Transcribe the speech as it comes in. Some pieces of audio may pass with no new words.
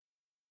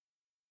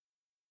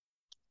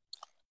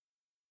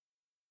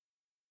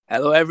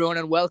Hello, everyone,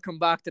 and welcome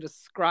back to the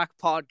Scraic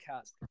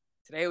podcast.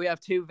 Today we have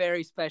two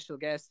very special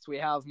guests. We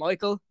have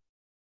Michael.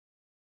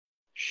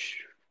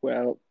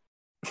 Well,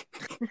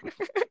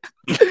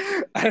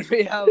 and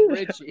we have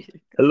Ritchie.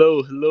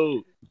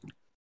 Hello.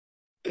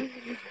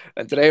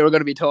 And today we're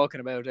going to be talking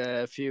about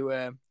a few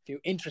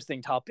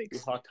interesting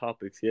topics. Hot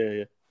topics,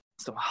 yeah.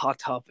 Some hot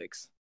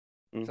topics.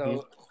 Mm-hmm.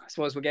 So I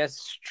suppose we'll get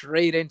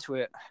straight into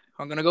it.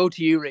 I'm going to go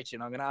to you, Ritchie,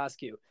 and I'm going to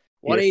ask you,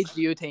 what age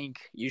do you think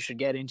you should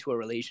get into a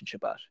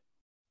relationship at?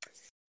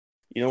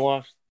 You know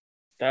what?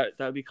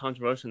 That'd be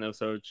controversial now,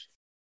 Serge,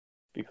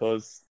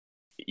 because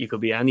you could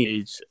be any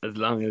age as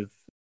long as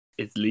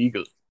it's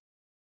legal.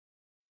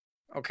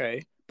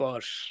 Okay,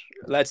 but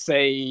let's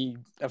say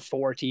a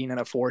 14 and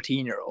a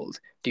 14-year-old.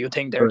 Do you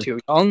think they're too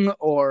young,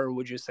 or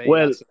would you say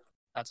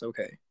that's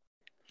okay?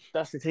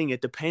 That's the thing.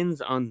 It depends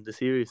on the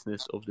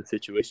seriousness of the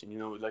situation.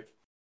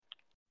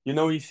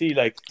 You see,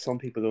 like, some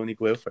people only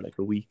go out for like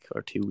a week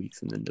or 2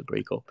 weeks and then they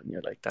break up, and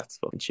you're like, that's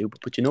fucking stupid.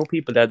 But you know,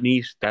 people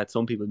that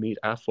some people meet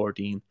at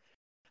 14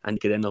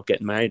 and could end up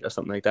getting married or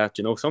something like that.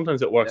 You know,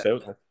 sometimes it works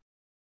out.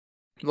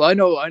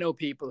 Well, I know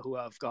people who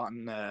have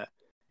gotten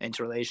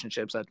into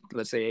relationships at,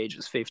 let's say,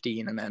 ages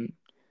 15, and then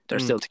they're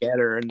still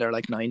together and they're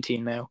like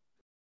 19 now.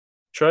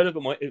 Try look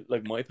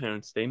at my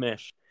parents. They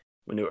met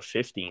when they were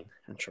 15,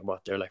 and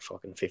they're like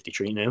fucking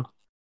 53 now.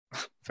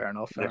 Fair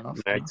enough.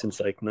 Married since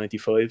like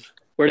 95.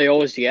 Were they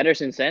always together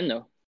since then,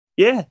 though?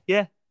 Yeah.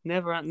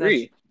 Never at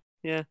Really?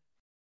 Yeah.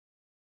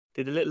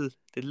 Did a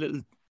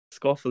little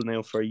scuffle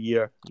now for a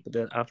year, but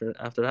then after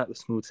that was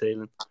smooth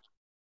sailing.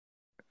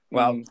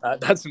 Well,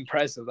 that's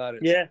impressive. That is.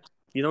 Yeah,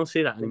 you don't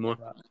see that anymore.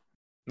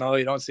 No,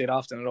 you don't see it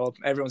often at all.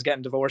 Everyone's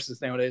getting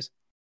divorces nowadays.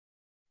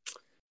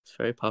 It's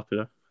very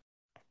popular.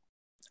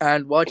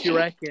 And what do you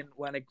reckon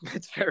when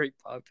it's very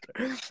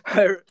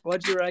popular?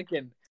 What do you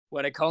reckon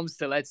when it comes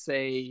to, let's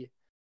say,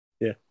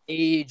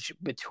 age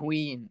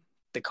between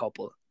the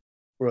couple?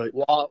 Right.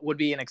 What would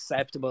be an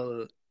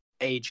acceptable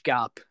age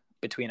gap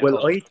between a couple?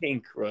 Well,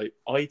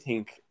 I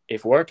think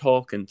if we're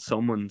talking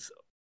someone's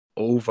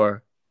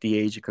over the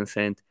age of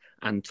consent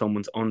and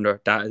someone's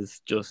under,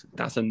 that's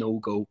a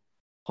no-go.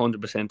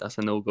 100% that's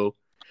a no-go.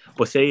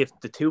 But say if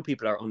the two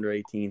people are under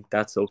 18,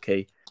 that's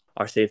okay.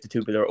 Or say if the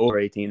two people are over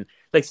 18,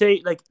 like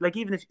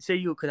even if say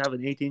you could have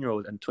an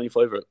 18-year-old and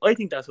 25-year-old, I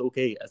think that's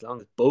okay as long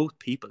as both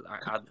people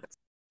are adults.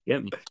 You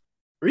get me?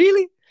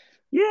 Really?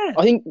 Yeah.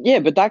 I think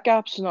but that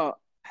gap's not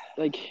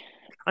like.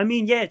 I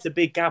mean, yeah, it's a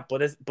big gap,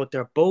 but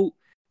they're both.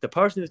 The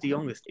person who's the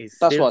youngest is.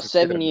 That's what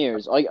 7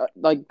 years.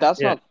 That's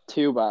not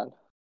too bad,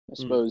 I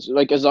suppose.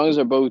 Like as long as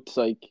they're both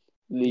like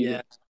legal.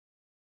 Yeah.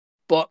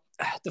 But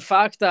the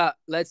fact that,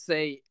 let's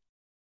say,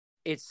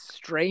 it's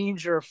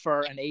stranger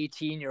for an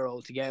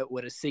 18-year-old to get out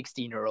with a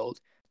 16-year-old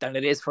than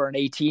it is for an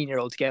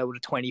 18-year-old to get out with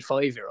a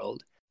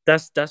 25-year-old.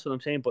 That's what I'm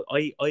saying. But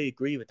I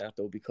agree with that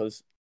though,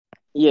 because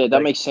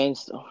that makes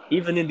sense though.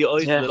 Even in the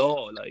eyes of the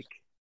law, like,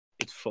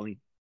 it's fine.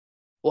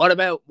 What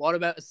about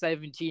a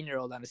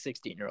 17-year-old and a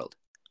 16-year-old?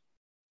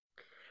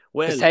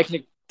 Well,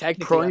 technically,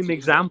 prime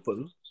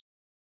example,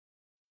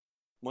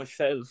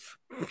 myself.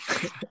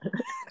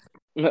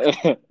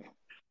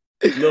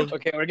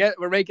 Okay,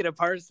 we're making it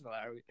personal,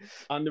 are we?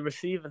 On the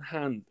receiving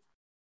hand,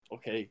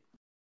 okay,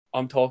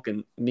 I'm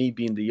talking me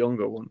being the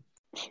younger one.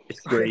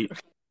 It's great.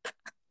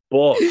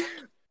 But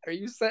are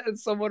you setting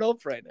someone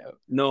up right now?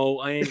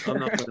 No, I'm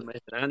not going to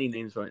mention any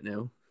names right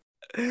now.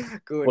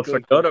 Good.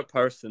 The other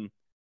person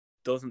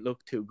doesn't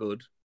look too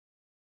good.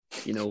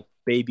 You know,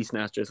 baby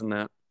snatchers and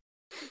that.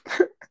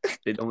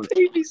 They don't.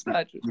 Baby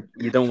snatchers.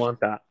 You don't want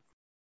that.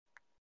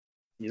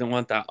 You don't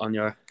want that on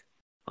your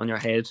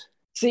head.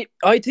 See,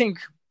 I think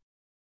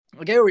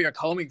I get where you're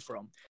coming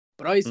from,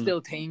 but I still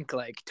think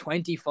like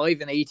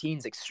 25 and 18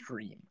 is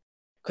extreme.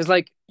 Because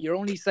like you're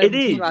only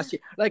 17 last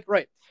year. Like,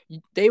 right,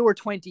 they were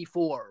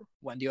 24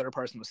 when the other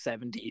person was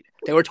 17.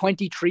 They were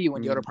 23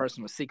 when the other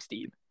person was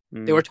 16.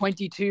 They were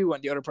 22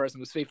 when the other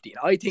person was 15.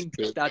 I think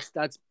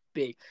that's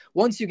big.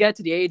 Once you get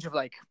to the age of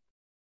like,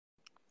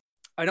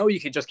 I know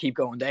you could just keep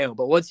going down,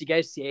 but once you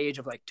get to the age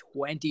of like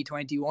 20,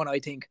 21, I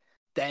think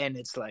then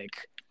it's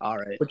like, all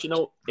right. But you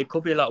know, it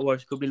could be a lot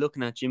worse. You could be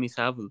looking at Jimmy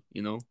Savile,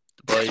 you know,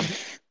 the boy,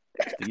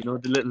 you know,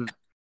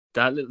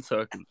 that little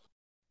circle.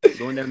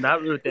 Going down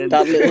that route, then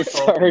that little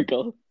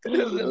circle.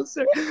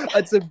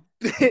 That's a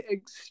bit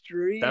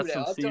extreme. That's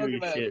some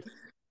serious shit.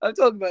 I'm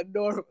talking about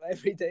normal,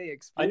 everyday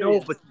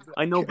experience.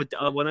 I know, but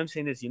what I'm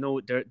saying is, you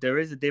know, there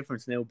is a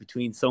difference now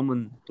between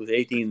someone who's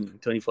 18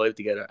 and 25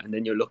 together, and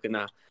then you're looking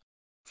at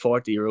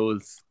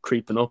 40-year-olds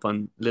creeping up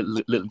on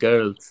little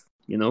girls.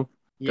 You know,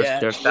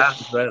 there's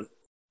that as well.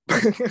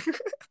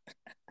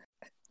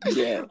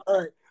 Yeah.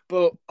 All right,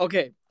 but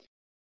okay.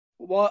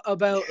 What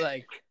about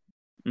like,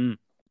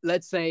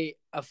 let's say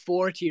a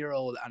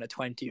 40-year-old and a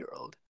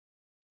 20-year-old?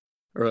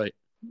 Right.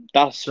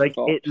 That's like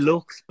it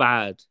looks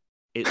bad.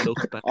 It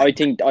looks bad. I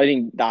think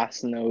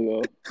that's a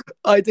no-go.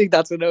 I think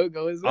that's a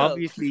no-go as well.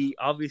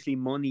 Obviously,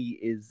 money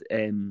is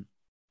involved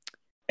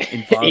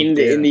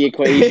in the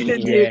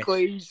equation. The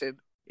equation.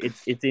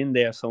 It's in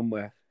there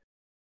somewhere.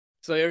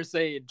 So you're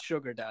saying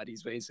sugar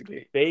daddies,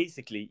 basically.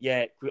 Basically,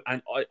 yeah.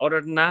 And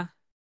other than that,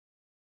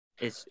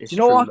 it's Do you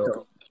know true what love.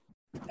 though?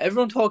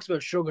 Everyone talks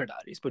about sugar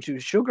daddies, but do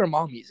sugar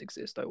mommies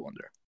exist? I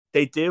wonder.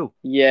 They do.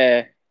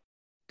 Yeah.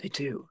 They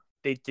do.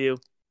 They do.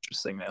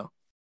 Interesting now.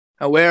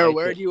 And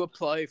where do you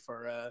apply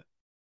for?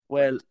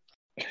 Well,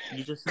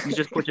 you just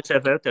put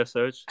yourself out there,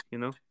 Serge. You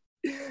know.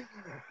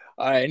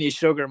 All right, any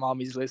sugar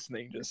mommies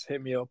listening, just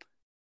hit me up.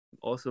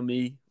 Also,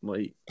 me,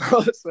 my.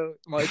 So,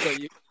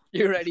 Michael,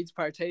 you ready to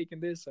partake in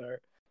this,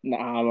 or? Nah,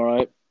 I'm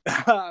alright.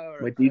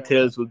 My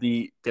details will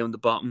be down the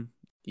bottom.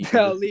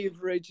 I'll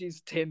leave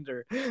Ritchie's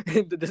Tinder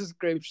in the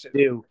description.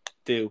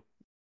 Do.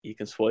 You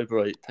can swipe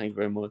right. Thank you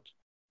very much.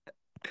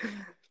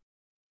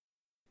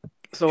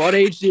 So, what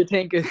age do you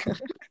think?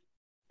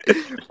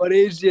 What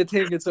age do you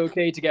think it's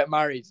okay to get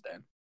married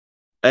then?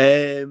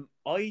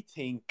 I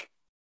think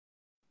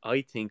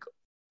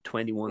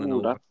 21 and Ooh,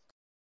 over.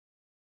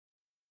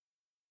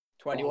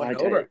 21 and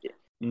over.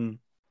 Mm.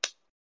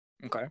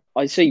 Okay.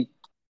 I'd say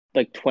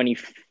like 20,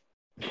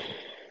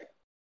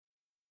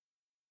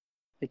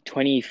 like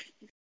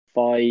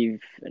 25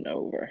 and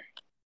over.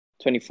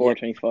 24,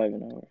 25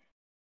 and over.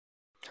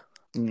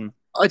 Mm.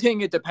 I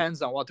think it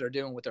depends on what they're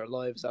doing with their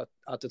lives at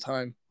the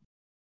time.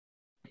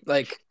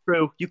 Like,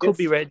 true, you could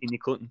be ready and you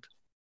couldn't.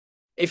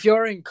 If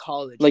you're in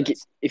college, like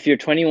if you're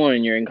 21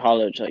 and you're in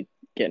college, like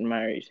getting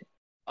married,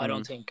 I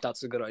don't think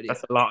that's a good idea.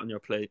 That's a lot on your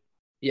plate.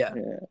 Yeah.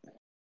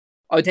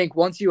 I think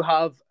once you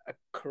have a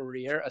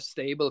career, a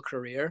stable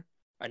career,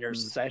 and you're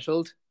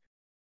settled,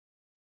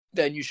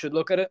 then you should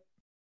look at it.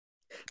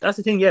 That's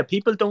the thing, yeah.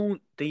 People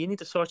don't. You need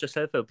to sort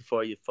yourself out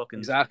before you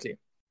fucking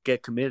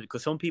get committed.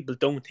 Because some people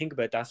don't think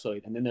about that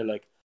side, and then they're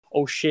like,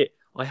 "Oh shit,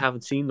 I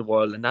haven't seen the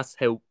world," and that's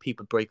how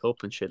people break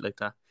up and shit like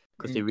that.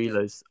 Because they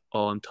realize,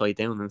 "Oh, I'm tied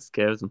down," and it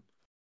scares them.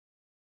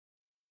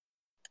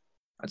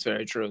 That's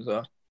very true as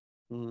well.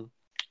 Mm.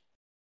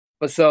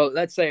 But so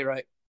let's say,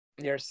 right,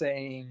 you're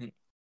saying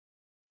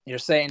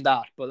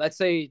that, but let's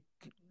say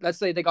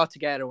they got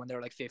together when they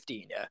were like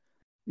 15,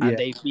 and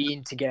they've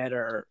been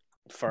together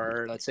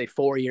for, let's say,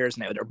 4 years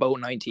now. They're both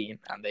 19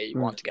 and they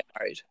want to get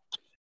married.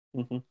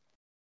 Mm-hmm.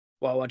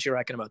 Well, what do you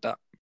reckon about that?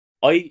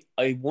 I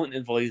wouldn't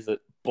advise it,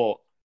 but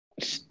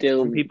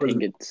still some people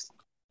think it's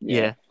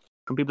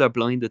some people are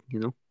blinded, you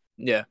know.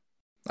 Yeah,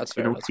 that's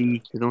fair.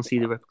 They don't see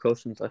the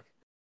repercussions, like.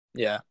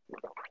 Yeah.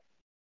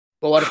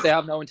 But what if they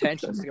have no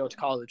intentions to go to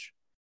college?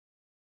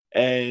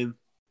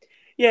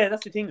 Yeah,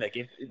 that's the thing. Like,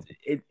 it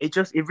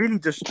really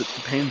just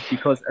depends,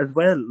 because as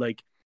well,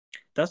 like,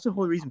 that's the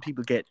whole reason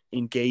people get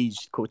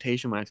engaged,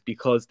 quotation marks,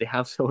 because they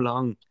have so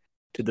long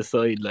to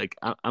decide. Like,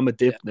 I'm a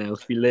dip now.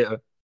 See you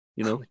later.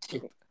 You know.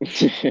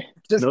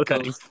 No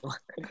thanks.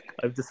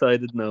 I've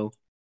decided no.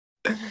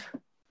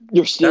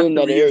 You're still in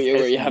that area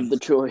where you have the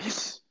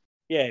choice.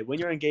 Yeah, when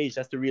you're engaged,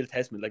 that's the real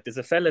testament. Like, there's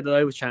a fella that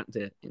I was chatting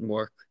to in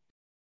work,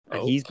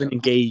 and he's been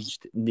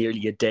engaged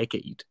nearly a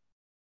decade.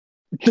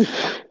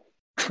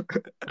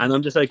 And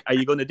I'm just like, are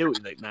you going to do it?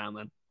 He's like, nah,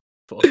 man.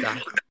 Fuck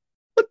that.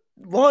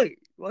 Why?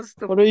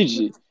 What age is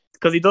he?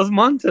 Because he doesn't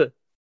want to.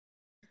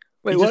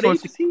 Wait, what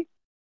age is he?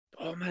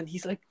 Oh, man,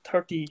 he's like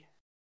 30.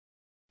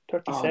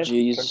 37. Oh,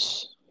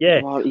 jeez.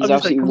 Yeah. Wow, he's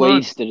absolutely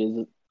wasted, is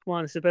it? Come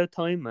on, it's about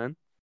time, man.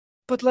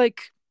 But,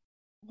 like,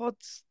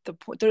 what's the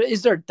point?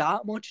 Is there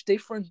that much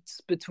difference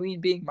between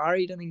being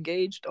married and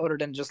engaged, other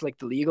than just, like,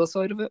 the legal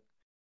side of it?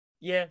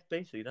 Yeah,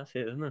 basically, that's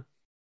it, isn't it?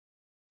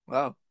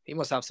 Wow, he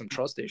must have some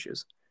trust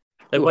issues.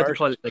 Like, what do you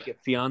call it? Like a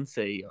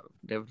fiance or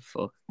whatever the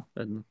fuck.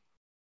 I don't know.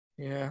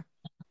 Yeah.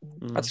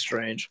 That's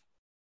strange.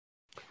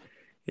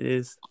 It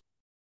is.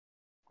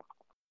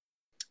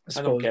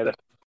 I don't get it.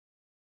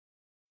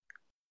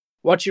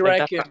 What you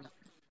reckon?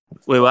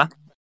 Wait, what?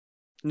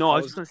 No, I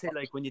was just going to say,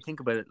 like, when you think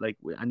about it, like,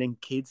 and then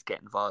kids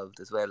get involved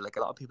as well. Like,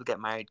 a lot of people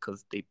get married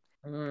because they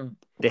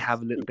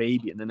have a little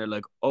baby, and then they're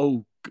like,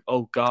 oh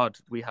God,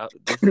 we have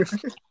this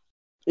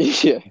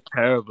is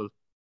terrible.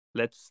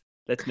 Let's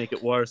make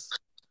it worse.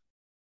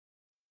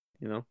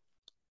 You know?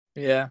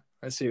 Yeah,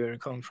 I see where you're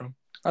coming from.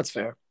 That's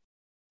fair.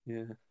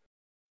 Yeah.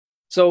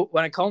 So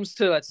when it comes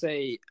to, let's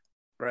say,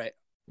 right,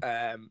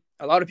 a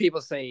lot of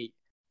people say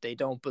they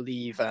don't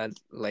believe in,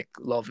 like,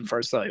 love at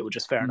first sight, which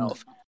is fair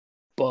enough.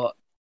 But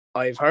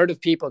I've heard of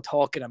people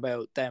talking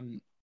about them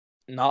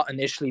not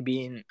initially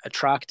being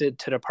attracted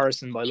to the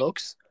person by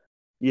looks,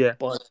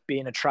 but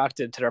being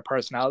attracted to their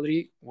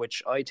personality,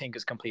 which I think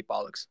is complete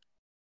bollocks.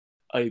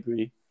 I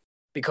agree.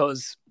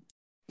 Because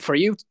for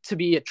you to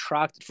be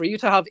attracted, for you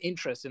to have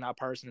interest in that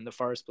person in the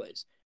first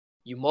place,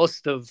 you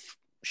must have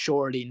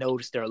surely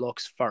noticed their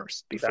looks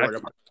first before their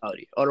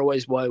personality.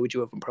 Otherwise, why would you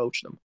have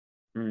approached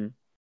them?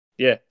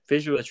 Yeah,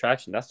 visual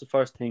attraction. That's the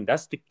first thing.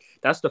 That's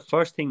the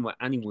first thing with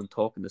anyone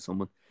talking to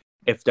someone.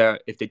 If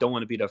they don't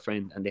want to be their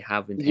friend and they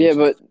have intentions.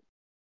 Yeah, but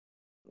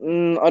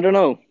I don't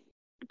know,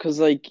 because,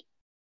 like,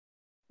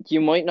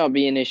 you might not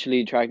be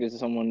initially attracted to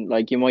someone.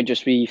 Like, you might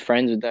just be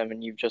friends with them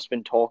and you've just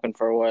been talking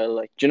for a while.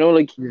 Like, do you know,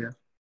 like,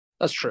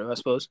 that's true, I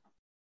suppose.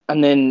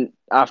 And then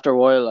after a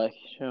while, like,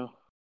 you know.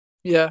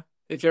 Yeah,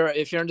 If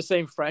you're in the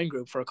same friend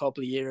group for a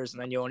couple of years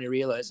and then you only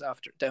realize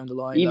after down the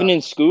line Even that,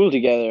 in school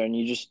together, and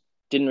you just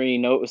didn't really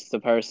notice the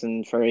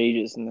person for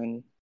ages, and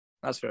then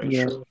that's very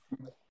true.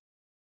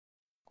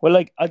 Well,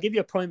 like, I'll give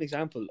you a prime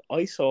example.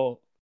 I saw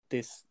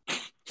this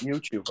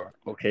YouTuber,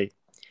 okay,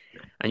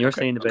 and you're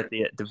saying about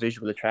the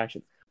visual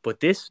attraction, but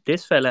this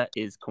fella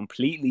is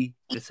completely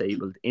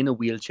disabled, in a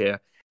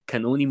wheelchair,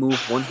 can only move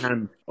one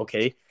hand,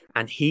 okay,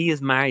 and he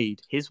is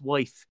married. His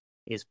wife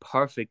is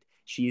perfect.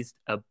 She's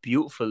a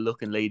beautiful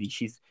looking lady.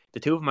 The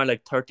two of them are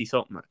like 30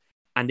 something,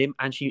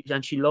 and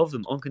she loves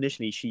him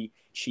unconditionally.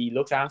 She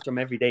looks after him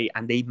every day,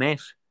 and they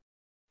met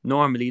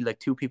normally like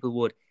two people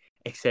would,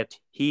 except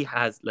he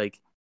has like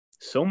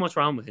so much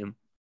wrong with him,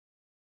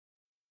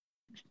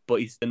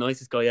 but he's the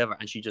nicest guy ever,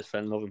 and she just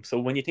fell in love with him. So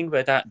when you think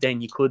about that,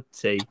 then you could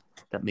say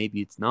that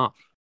maybe it's not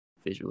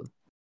visual,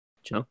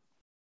 you know?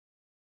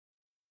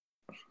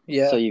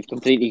 Yeah. So you've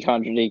completely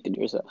contradicted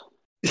yourself.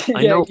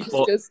 I know, you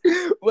but just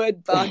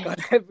went back on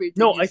everything.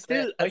 no, you I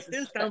said.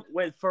 still stand.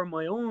 Well, from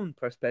my own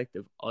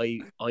perspective,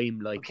 I'm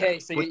like okay.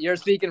 that. So But you're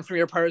speaking from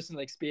your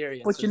personal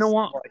experience. you know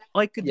what?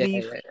 I could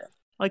Yeah.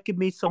 I could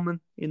meet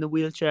someone in a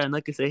wheelchair, and I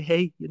could say,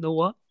 "Hey, you know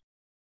what?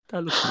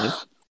 That looks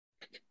nice."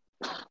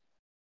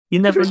 You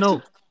never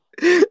know.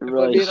 If I'm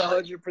Right. being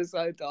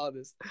 100%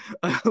 honest,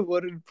 I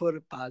wouldn't put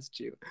it past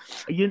you.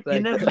 You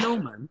Like, never know,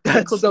 man.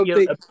 That's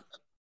something.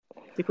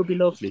 They could be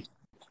lovely.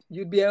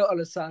 You'd be out on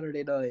a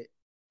Saturday night,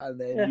 and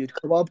then Yeah. you'd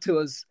come up to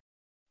us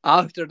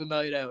after the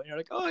night out, and you're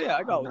like, "Oh yeah,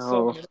 I got with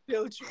someone in a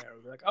wheelchair."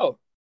 We're like, "Oh."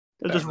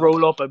 They'll just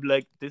roll up and be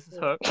like, "This is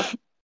her."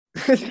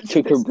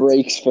 Took her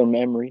breaks for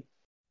memory.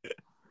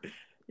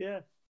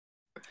 Yeah.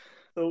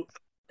 So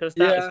there's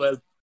that as well.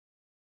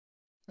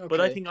 Okay. But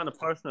I think on a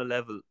personal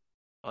level,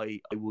 I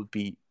would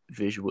be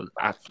visual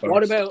at first.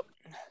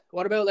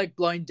 What about like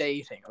blind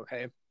dating?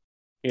 Okay.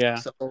 Yeah.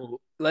 So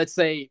let's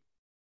say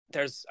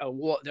there's a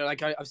wall. They're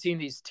like, I've seen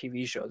these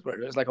TV shows where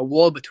there's like a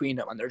wall between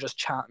them, and they're just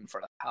chatting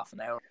for like half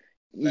an hour.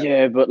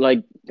 Yeah, but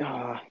like,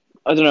 I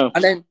don't know.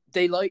 And then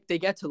they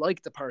get to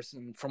like the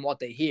person from what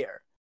they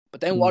hear.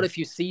 But then what if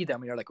you see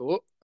them and you're like,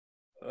 oh.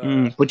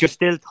 But you're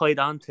still tied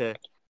on to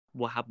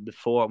what happened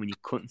before when you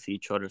couldn't see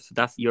each other. So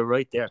you're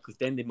right there, because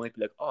then they might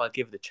be like, oh, I'll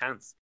give it a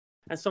chance.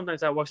 And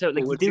sometimes that works out.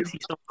 Like, you do see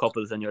some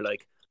couples and you're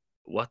like,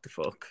 what the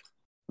fuck?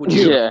 Would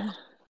you? Yeah.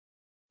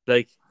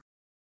 Like,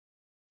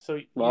 so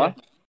what?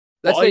 Yeah.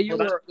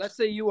 Let's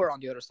say you were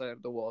on the other side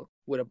of the wall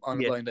on a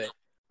blind date,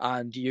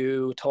 and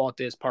you thought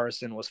this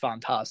person was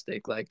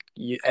fantastic. Like,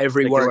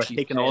 every word she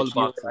said, all the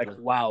boxes, like,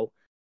 wow.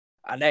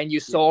 And then you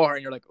saw her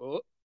and you're like,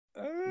 oh,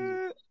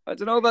 I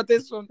don't know about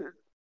this one.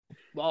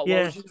 What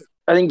would you do?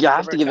 I think you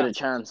have to give it a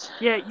chance.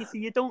 Yeah, you see,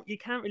 you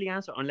can't really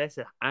answer unless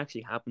it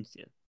actually happens to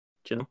you.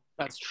 Do you know?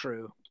 That's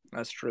true.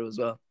 That's true as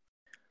well.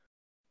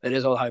 It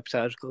is all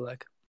hypothetical,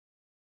 like.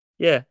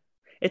 Yeah.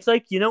 It's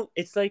like,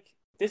 it's like,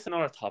 this is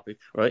another topic,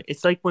 right?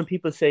 It's like when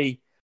people say,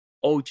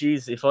 oh,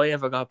 geez, if I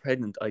ever got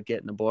pregnant, I'd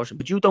get an abortion.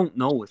 But you don't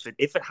know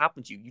if it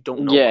happens to you. You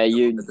don't know. Yeah,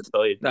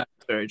 decide. That's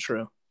very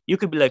true. You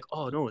could be like,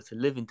 oh, no, it's a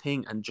living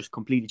thing, and just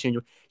completely change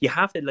it. You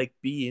have to, like,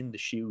 be in the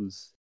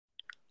shoes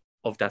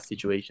of that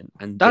situation.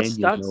 And then you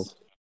know.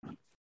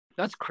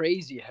 That's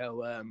crazy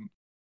how,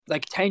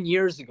 like, 10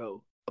 years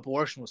ago,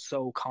 abortion was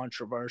so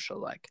controversial.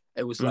 Like,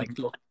 it was, like,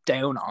 looked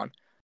down on.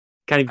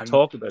 Can't even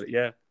talk about it,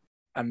 yeah.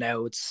 And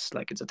now it's,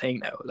 like, it's a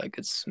thing now. Like,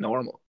 it's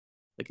normal.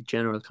 Like a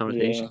general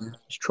conversation. Yeah.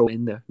 Just throw it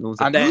in there. No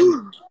one's and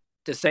then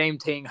the same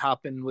thing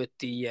happened with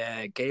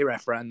the gay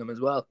referendum as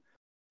well.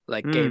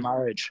 Like, gay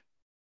marriage.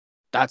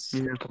 That's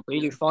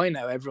completely fine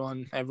now.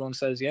 Everyone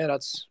says, yeah,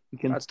 that's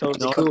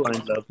totally cool.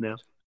 Find love now.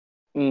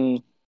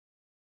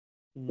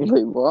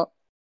 Wait, what?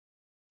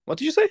 What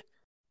did you say?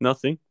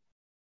 Nothing.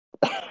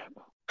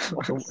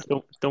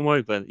 don't worry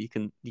about it.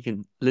 You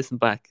can listen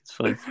back. It's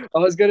fine. I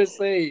was gonna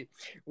say,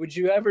 would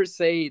you ever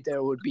say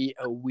there would be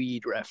a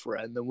weed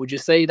referendum? Would you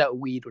say that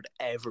weed would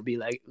ever be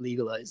like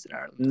legalized in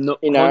Ireland? No,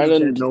 in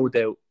Ireland, no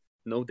doubt.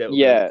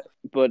 Yeah,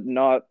 but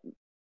not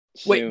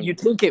soon. Wait, you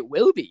think it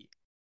will be?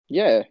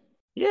 Yeah.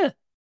 Yeah.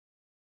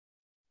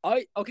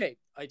 I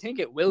think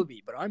it will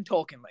be, but I'm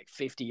talking like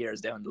 50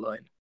 years down the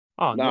line.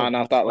 Oh no,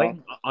 not that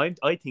long.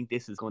 I think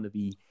this is going to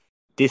be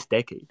this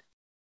decade.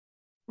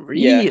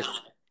 Really?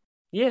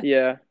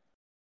 Yeah.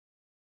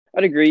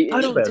 I'd agree.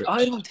 I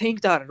don't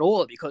think that at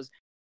all, because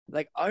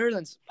like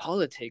Ireland's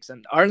politics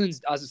and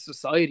Ireland's as a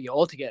society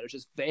altogether is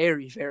just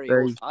very, very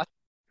old-fashioned.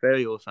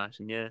 Very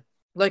old-fashioned, yeah.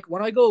 Like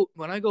when I go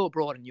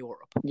abroad in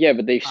Europe. Yeah,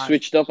 but they've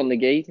switched up on the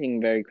gay thing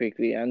very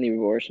quickly and the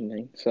abortion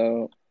thing.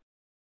 So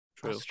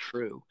that's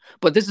true.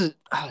 But this is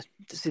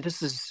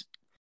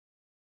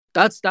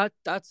that's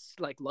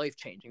like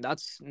life-changing.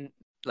 That's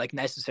like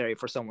necessary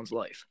for someone's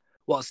life.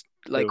 Whilst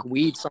like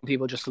weed, some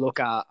people just look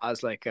at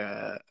as like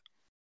a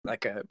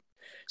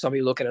some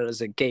people look at it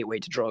as a gateway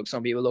to drugs.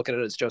 Some people look at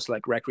it as just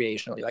like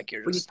recreational. Like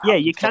you're just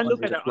you can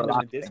look at it on the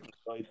medicinal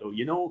side though.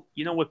 You know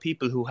with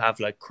people who have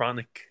like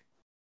chronic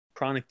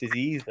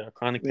disease or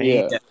chronic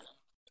pain. Yeah.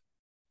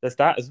 There's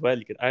that as well.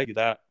 You could argue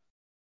that.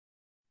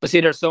 But see,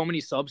 there's so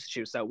many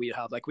substitutes that we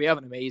have. Like, we have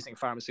an amazing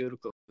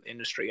pharmaceutical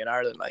industry in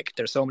Ireland. Like,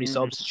 there's so many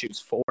substitutes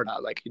for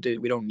that. Like,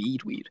 we don't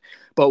need weed.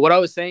 But what I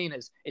was saying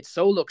is, it's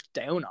so looked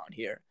down on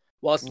here.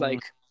 Whilst,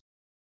 like,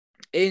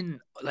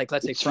 in, like,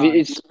 let's say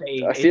France,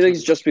 Spain, I feel like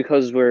it's just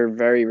because we're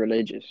very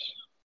religious.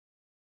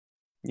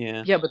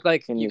 Yeah, but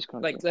like,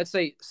 let's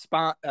say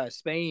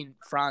Spain,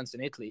 France,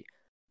 and Italy,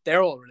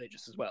 they're all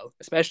religious as well,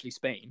 especially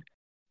Spain.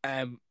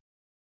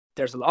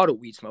 There's a lot of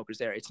weed smokers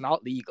there. It's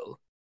not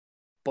legal,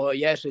 but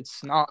yet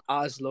it's not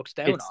as looked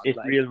down on. It's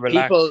like, real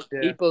relaxed.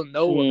 People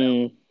know about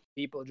it.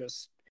 People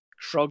just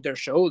shrug their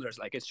shoulders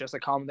like it's just a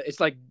common. It's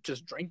like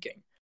just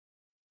drinking,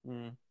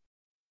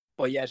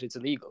 but yet it's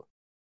illegal.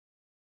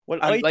 Well,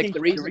 I think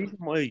the reason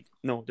why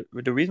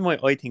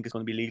I think it's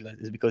going to be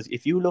legalized is because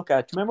if you look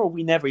at, remember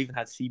we never even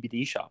had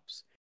CBD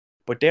shops,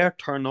 but they're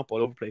turning up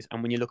all over the place.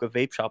 And when you look at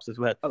vape shops as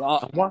well,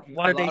 what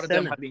are they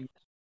selling?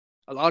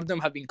 A lot of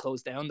them have been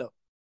closed down though.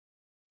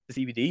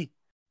 The CBD,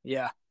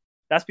 yeah,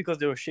 that's because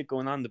there was shit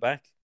going on in the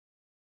back.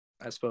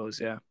 I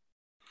suppose, yeah.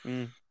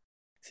 See,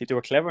 if they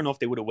were clever enough,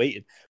 they would have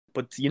waited.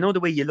 But you know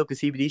the way you look at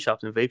CBD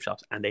shops and vape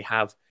shops, and they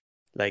have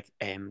like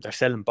they're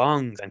selling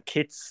bongs and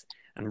kits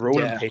and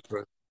rolling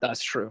paper.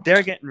 That's true.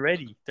 They're getting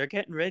ready. They're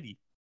getting ready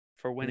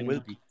for when it will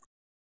be.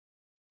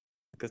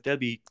 Because they'll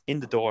be in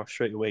the door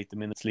straight away the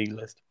minute it's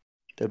legalized.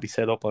 They'll be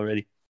set up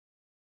already.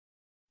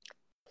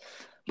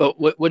 But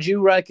would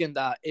you reckon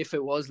that if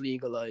it was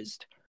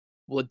legalized,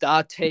 would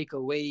that take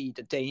away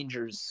the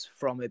dangers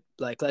from it?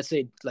 Like, let's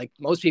say, like,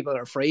 most people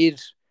are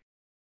afraid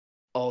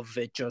of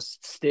it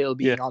just still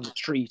being on the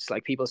streets,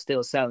 like people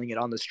still selling it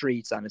on the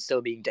streets and it's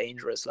still being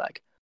dangerous.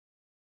 Like,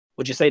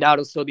 would you say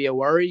that'll still be a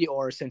worry,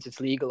 or since it's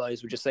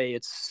legalized, would you say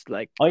it's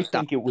like? I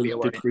think it will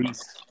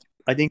decrease.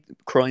 I think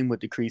crime would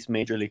decrease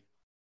majorly.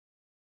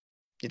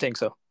 You think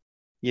so?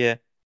 Yeah,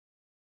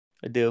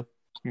 I do.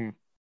 See,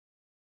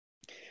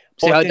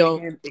 but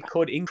again, it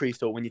could increase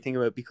though when you think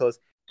about it, because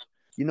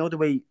you know the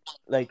way,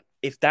 like,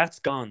 if that's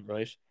gone,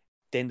 right,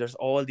 then there's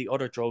all the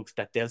other drugs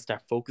that they'll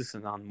start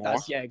focusing on more.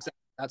 Exactly.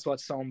 That's what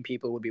some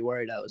people would be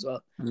worried about as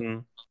well.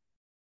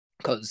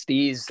 Because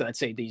let's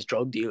say these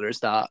drug dealers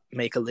that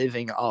make a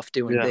living off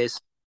doing this,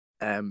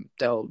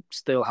 they'll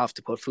still have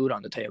to put food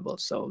on the table.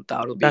 So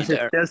that'll be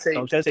there. They'll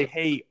say,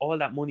 hey, all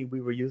that money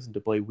we were using to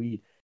buy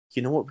weed,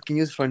 you know what we can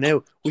use for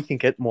now? We can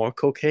get more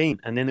cocaine,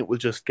 and then it will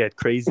just get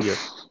crazier.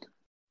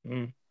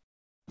 No,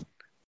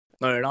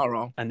 you're not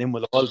wrong. And then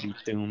we'll all be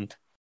doomed.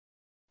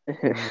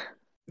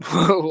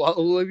 What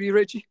will we be,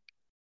 Ritchie?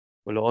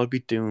 We'll all be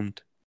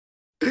doomed.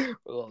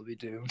 We'll all be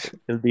doomed.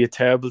 It'll be a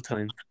terrible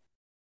time.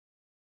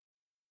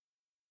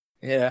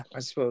 Yeah, I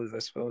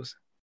suppose.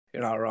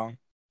 You're not wrong.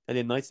 And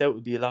then nights out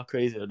would be a lot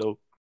crazier, though.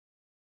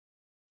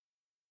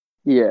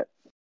 Yeah.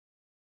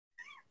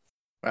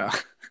 Wow.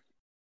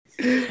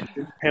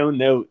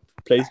 Pound out,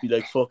 place be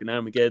like fucking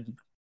Armageddon.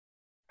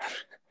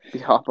 Be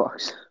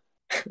hotbox.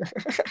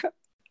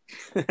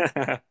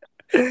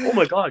 Oh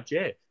my god,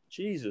 yeah.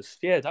 Jesus,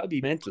 yeah, that'd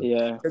be mental.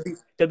 Yeah.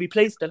 There'll be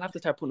places they'll have to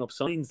start putting up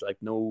signs like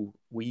no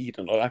weed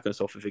and all that kind of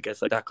stuff if it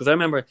gets like that. Because I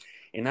remember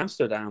in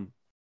Amsterdam,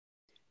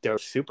 they're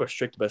super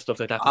strict about stuff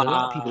like that. Because a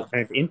lot of people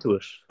aren't into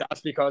it. That's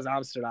because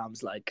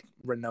Amsterdam's like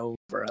renowned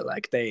for it.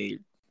 Like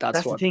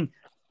that's the thing.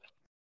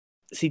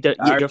 See,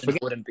 you're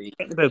forgetting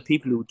about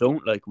people who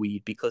don't like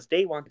weed because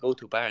they want to go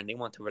to a bar and they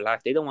want to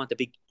relax. They don't want the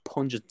big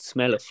pungent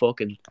smell of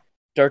fucking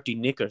dirty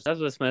knickers. That's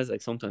what it smells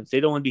like sometimes. They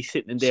don't want to be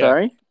sitting in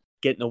there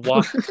getting a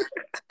waft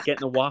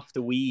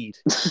of weed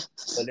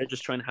while they're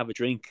just trying to have a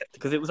drink.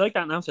 Because it was like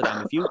that in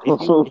Amsterdam. If you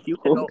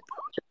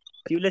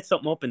lit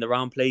something up in the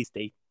wrong place,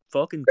 they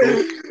fucking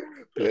go.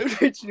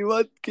 Ritchie,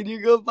 what? Can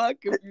you go back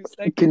a few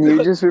seconds? Can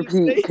you just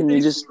repeat? Can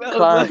you just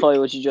clarify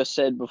what you just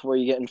said before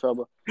you get in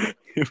trouble?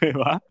 Wait,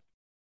 what?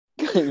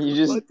 Can you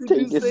just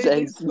take a sentence?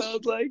 They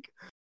smelled like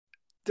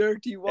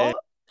dirty what?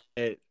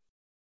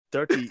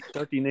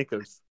 Dirty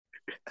knickers.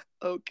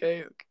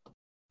 Okay.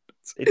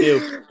 They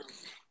do.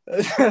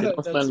 They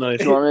don't smell nice.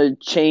 Do you want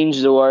to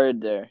change the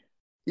word there?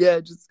 Yeah,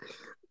 just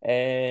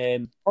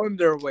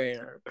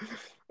underwear.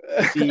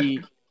 The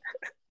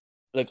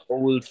like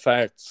old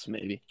farts,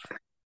 maybe.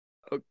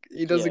 Okay,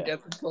 he doesn't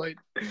get the point.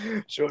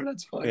 Sure,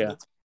 that's fine. Yeah.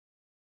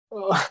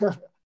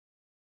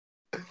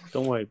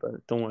 Don't worry about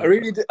it. Don't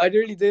worry. I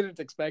really didn't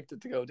expect it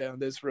to go down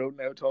this road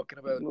now. Talking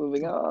about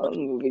moving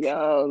on.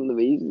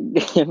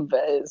 The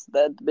best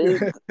that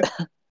bit.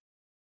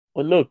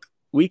 Well, look,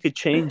 we could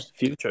change the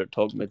future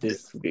talking about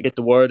this. We could get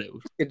the word out.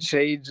 We could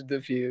change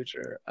the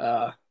future.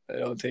 I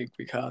don't think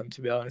we can,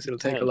 to be honest. It'll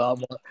take a lot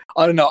more.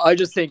 I don't know. I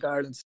just think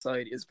Ireland's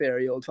society is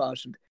very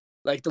old-fashioned.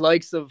 Like the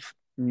likes of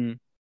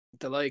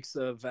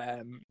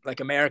like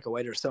America,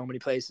 why there's so many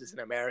places in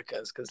America,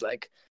 is because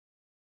like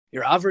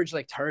your average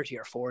like 30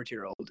 or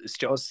 40-year-old is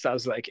just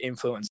as like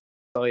influenced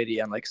society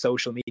and like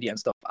social media and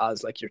stuff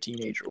as like your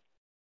teenager.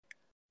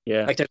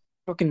 Yeah, like they're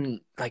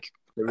fucking like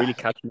they're really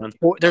catching on.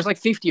 There's like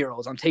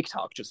 50-year-olds on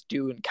TikTok just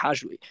doing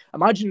casually.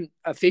 Imagine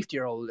a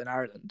 50-year-old in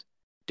Ireland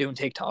doing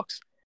TikToks.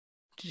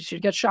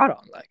 She'd get shot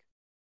on. Like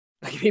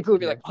people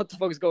would be like, "What the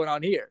fuck is going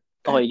on here?"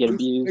 Oh, you get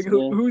abused.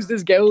 Who's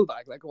this girl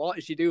back? Like, what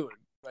is she doing?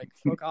 Like,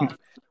 fuck off.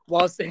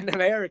 Whilst in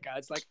America,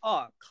 it's like,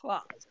 oh,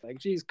 class. Like,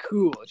 she's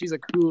cool. She's a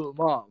cool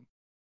mom.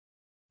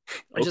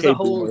 It's just a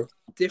whole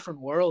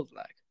different world,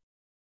 like.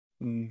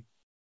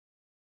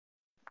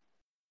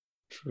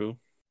 True.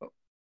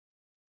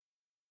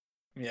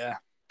 Yeah.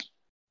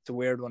 It's a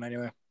weird one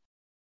anyway.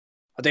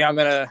 I think I'm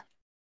going to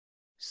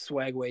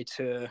segue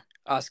to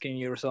asking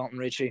you or something,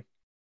 Ritchie.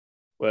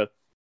 Well,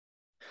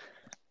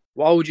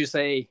 what would you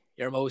say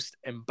your most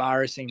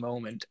embarrassing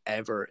moment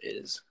ever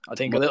is? I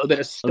think a little bit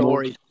of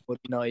story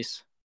would be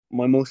nice.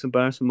 My most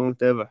embarrassing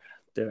moment ever.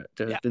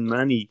 There's been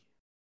many.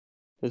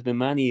 There's been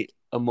many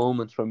a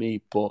moment for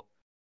me, but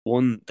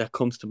one that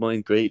comes to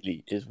mind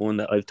greatly is one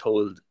that I've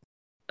told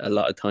a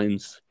lot of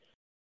times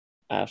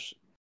at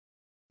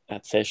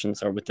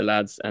sessions or with the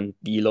lads, and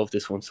you love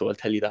this one, so I'll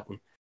tell you that one.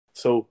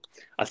 So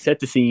I'll set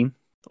the scene.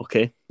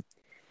 Okay,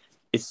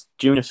 it's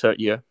junior cert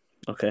year.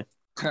 Okay.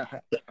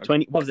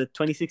 What was it?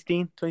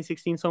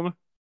 2016 summer.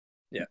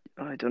 Yeah,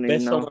 I don't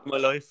even know.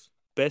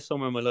 Best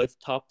summer of my life.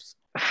 Tops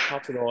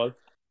it all.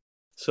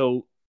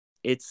 So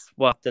it's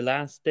the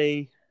last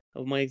day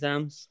of my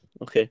exams.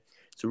 Okay,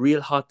 it's a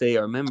real hot day.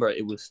 I remember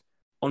it was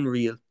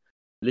unreal.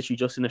 Literally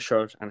just in a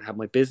shirt, and I had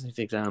my business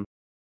exam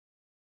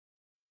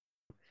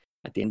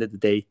at the end of the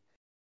day,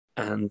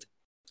 and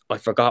I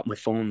forgot my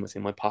phone was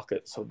in my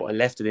pocket, but I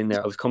left it in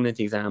there. I was coming into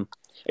the exam.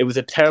 It was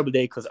a terrible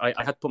day because I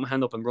had to put my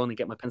hand up and run and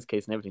get my pencil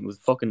case and everything.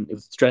 It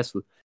was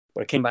stressful.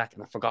 But I came back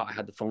and I forgot I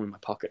had the phone in my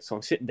pocket. So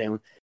I'm sitting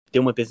down,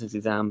 doing my business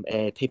exam,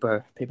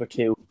 paper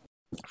 2,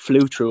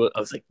 flew through it.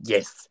 I was like,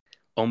 yes,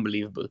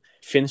 unbelievable.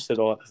 Finished it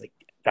all. I was like,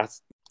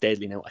 that's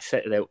deadly now. I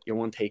set it out. Your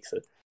one takes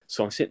it.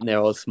 So I'm sitting there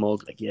all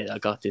smug, like, yeah, I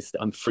got this.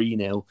 I'm free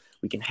now.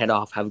 We can head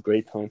off, have a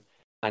great time.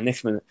 And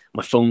next minute,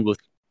 my phone goes,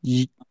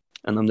 yeet.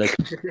 And I'm like,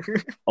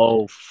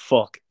 oh,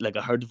 fuck. Like,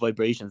 I heard the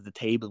vibrations, the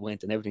table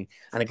went and everything.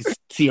 And I could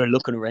see her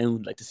looking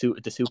around, like the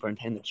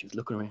superintendent. She was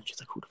looking around. She's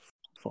like, who the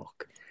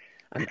fuck?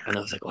 And I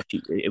was like, oh,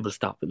 it will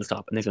stop. And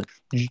next one,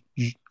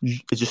 it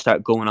just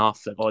started going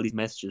off, like, all these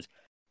messages.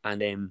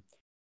 And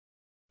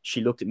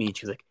she looked at me and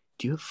she was like,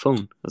 do you have a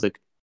phone? I was like,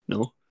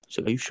 no. She's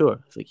like, are you sure?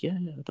 I was like, yeah,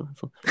 I don't have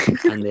a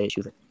phone. And she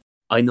was like,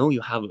 I know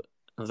you have it.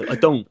 I was like, I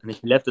don't. And then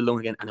she left it alone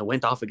again, and I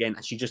went off again,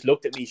 and she just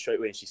looked at me straight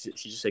away, and she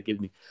just said, give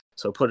it me.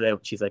 So I put it out,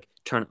 and she's like,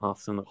 turn it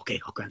off. So I'm like, okay,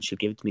 grand, she'll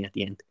give it to me at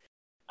the end.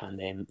 And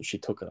then she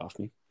took it off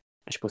me,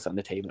 and she puts it on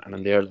the table, and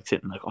I'm there, like,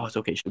 sitting, like, oh, it's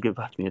okay, she'll give it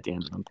back to me at the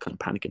end, and I'm kind of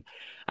panicking.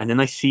 And then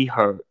I see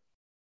her,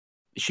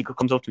 she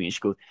comes up to me, and she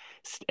goes,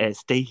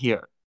 stay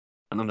here.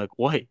 And I'm like,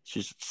 why?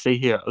 She said, stay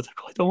here. I was like,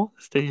 oh, I don't want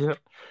to stay here.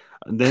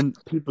 And then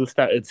people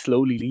started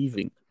slowly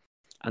leaving,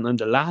 and I'm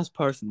the last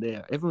person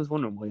there. Everyone's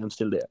wondering why I'm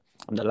still there.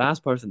 I'm the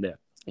last person there.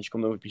 And she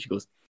comes over to me, she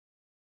goes,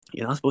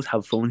 you're not supposed to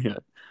have a phone here.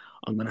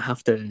 I'm going to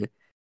have to,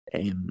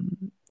 do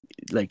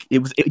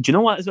you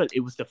know what as well? It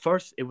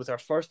was our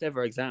first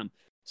ever exam.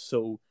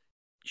 So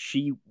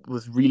she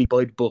was really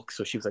by the book.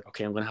 So she was like,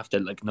 okay, I'm going to have to,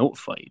 like,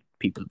 notify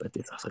people about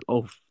this. I was like,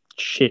 oh,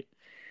 shit.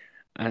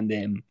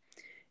 And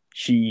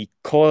she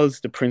calls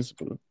the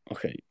principal,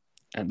 okay,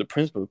 and the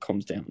principal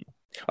comes down.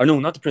 Or no,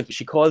 not the principal.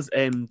 She calls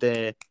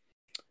the,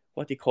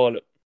 what do you call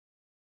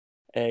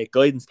it?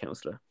 Guidance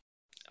counsellor.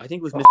 I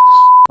think it was Miss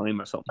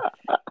Time or something.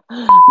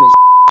 Miss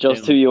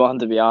just who you want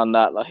to be on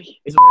that, like.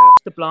 Is it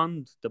the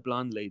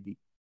blonde lady?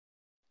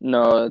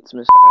 No, it's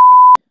Miss.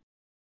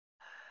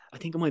 I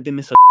think it might be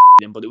Miss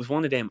then, but it was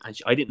one of them, and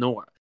I didn't know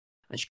her.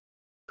 And she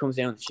comes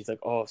down and she's like,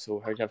 oh, so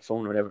how'd you have a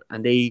phone or whatever?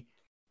 And they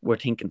were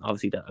thinking,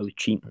 obviously, that I was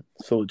cheating.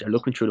 So they're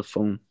looking through the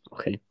phone,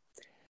 okay?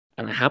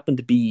 And I happened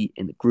to be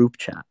in the group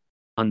chat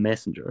on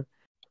Messenger,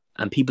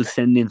 and people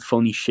send in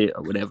funny shit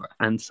or whatever.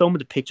 And some of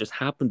the pictures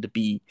happened to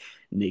be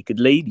naked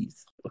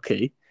ladies,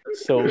 okay?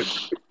 So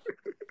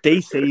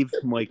they saved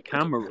my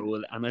camera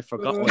roll, and I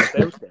forgot all about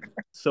them.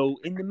 So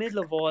in the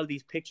middle of all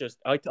these pictures,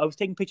 I was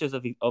taking pictures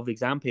of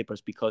exam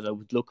papers because I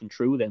was looking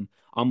through them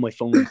on my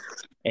phone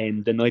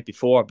the night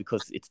before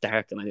because it's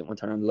dark and I didn't want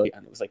to turn on the light,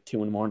 and it was like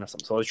 2 a.m. or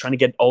something. So I was trying to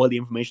get all the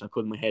information I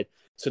could in my head.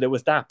 So there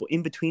was that, but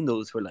in between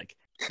those were like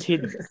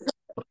titties,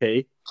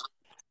 okay?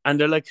 And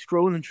they're like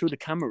scrolling through the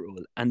camera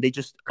roll, and they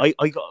just, I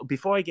got,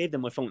 before I gave them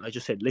my phone, I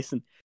just said,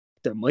 listen,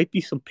 there might be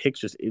some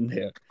pictures in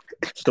there.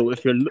 So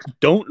if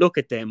don't look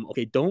at them,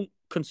 okay, don't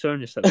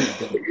concern yourself with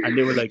them. And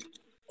they were like,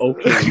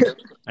 okay.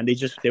 And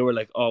they were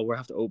like, oh, we'll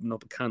have to open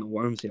up a can of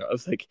worms here. I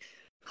was like,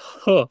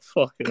 oh,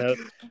 fucking hell.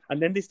 And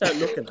then they start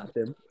looking at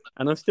them,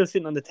 and I'm still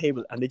sitting on the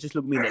table, and they just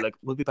look at me and they're like,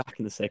 we'll be back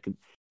in a second.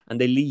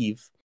 And they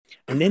leave.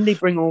 And then they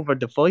bring over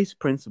the vice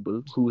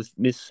principal, who was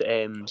Miss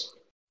at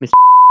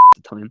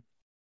the time,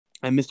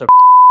 and Mr.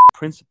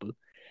 Principal,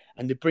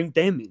 and they bring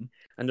them in,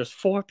 and there's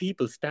 4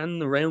 people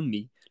standing around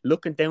me,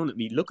 looking down at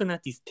me, looking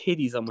at these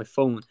titties on my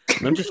phone,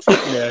 and I'm just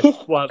sitting there,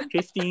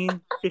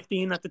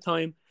 15 at the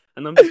time,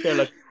 and I'm just there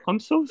like, I'm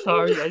so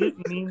sorry, I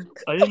didn't mean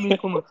to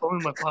put my phone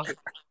in my pocket.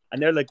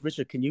 And they're like,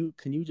 Richard, can you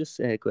just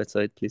go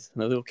outside, please?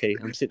 And I was like, okay.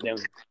 I'm sitting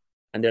down,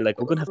 and they're like,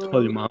 we're gonna have to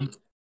call your mom.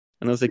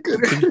 And I was like,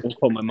 please don't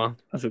call my mom.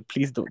 I was like,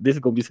 please don't. This is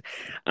gonna be.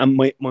 And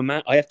my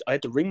mom, I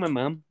had to ring my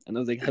mom, and I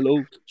was like,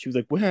 hello. She was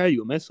like, where are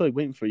you? I'm outside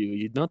waiting for you.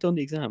 You've not done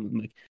the exam. I'm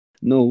like,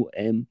 no.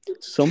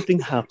 Something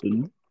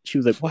happened. She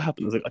was like, what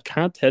happened? I was like, I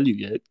can't tell you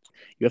yet.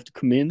 You have to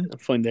come in and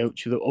find out.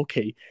 She was like,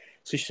 okay.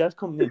 So she starts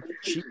coming in.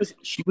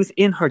 She was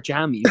in her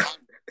jammies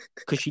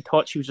because she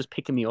thought she was just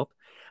picking me up,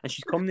 and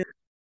she's coming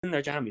in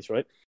their jammies,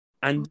 right?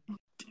 And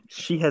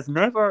she has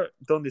never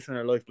done this in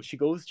her life, but she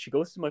goes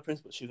to my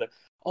principal. She's like,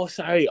 oh,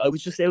 sorry, I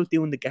was just out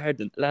doing the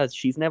garden. Lads,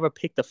 she's never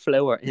picked a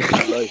flower in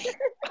her life.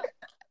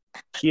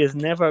 She has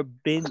never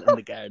been in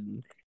the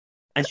garden.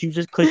 And she was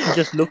just, because she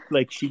just looked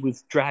like she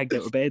was dragged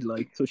out of bed,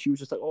 like, so she was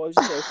just like, oh, I was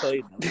just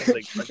outside. And I was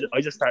like,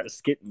 I just started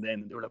skitting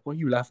then. And they were like, what are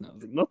you laughing at? I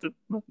was like,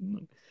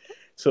 nothing.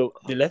 So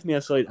they left me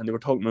outside and they were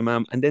talking to my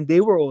mom. And then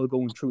they were all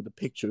going through the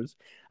pictures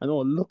and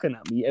all looking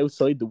at me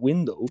outside the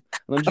window.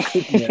 And I'm just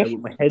sitting there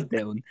with my head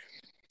down.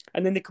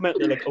 And then they come out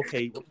and they're like,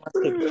 okay, let's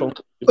take the phone.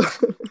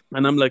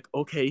 And I'm like,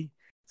 okay.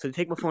 So they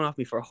take my phone off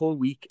me for a whole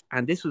week.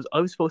 And I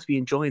was supposed to be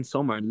enjoying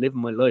summer and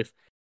living my life.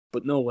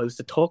 But no, I was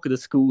the talk of the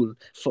school.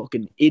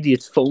 Fucking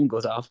idiot's phone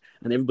goes off,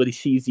 and everybody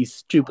sees these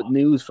stupid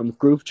news from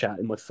group chat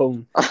in my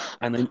phone,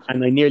 and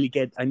I nearly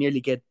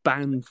get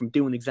banned from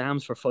doing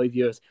exams for 5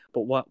 years.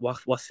 But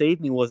what saved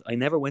me was I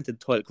never went to the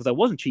toilet because I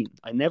wasn't cheating.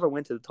 I never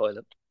went to the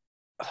toilet,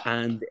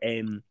 and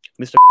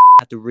Mr.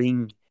 had to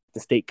ring the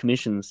state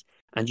commissions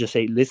and just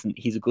say, listen,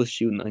 he's a good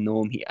student. I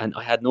know him. And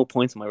I had no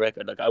points on my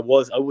record. Like I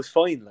was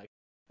fine. Like,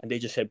 and they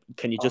just said,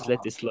 can you just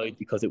let this slide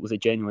because it was a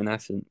genuine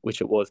accident, which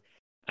it was.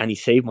 And he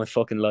saved my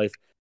fucking life.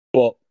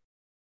 But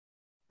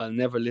I'll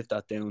never live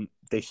that down.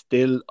 I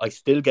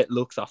still get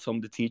looks off some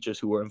of the teachers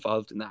who were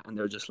involved in that, and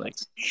they're just like,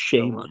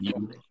 shame on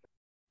you.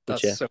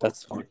 That's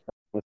funny.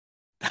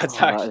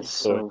 That's actually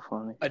so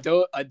funny. I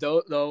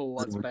don't know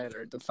what's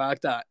better. The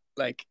fact that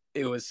like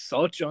it was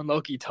such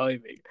unlucky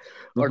timing,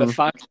 or the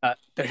fact that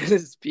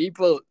there's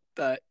people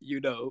that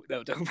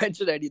now don't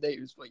mention any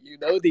names, but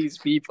these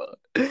people.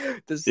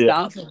 The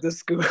staff of the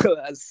school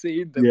has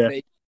seen them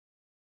make.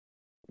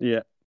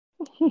 Yeah.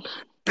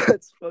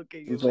 That's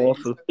fucking it's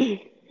awful.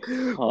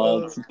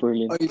 Oh, it's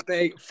brilliant. I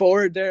think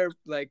for their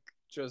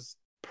just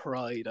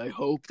pride, I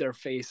hope their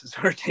faces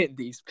weren't in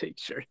these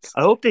pictures.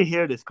 I hope they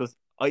hear this because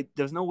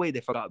there's no way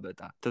they forgot about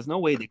that. There's no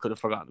way they could have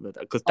forgotten about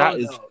that because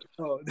that's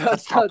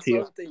not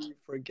something you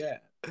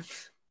forget.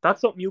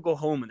 That's something you go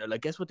home and they're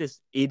like, guess what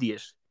this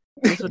idiot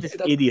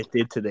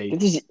did today.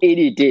 This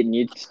idiot did, and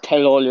you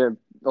tell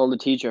all the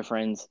teacher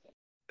friends.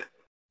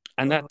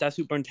 And that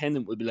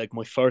superintendent would be like,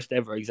 my first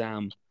ever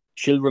exam.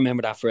 She'll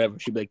remember that forever.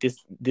 She'll be like,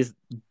 this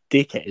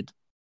dickhead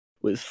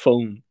with his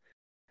phone.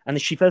 And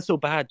she felt so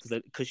bad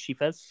because she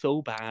felt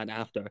so bad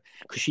after.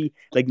 Because she,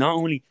 not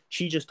only,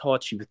 she just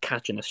thought she was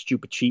catching a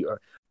stupid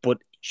cheater, but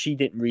she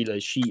didn't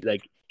realize she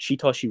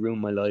thought she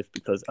ruined my life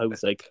because I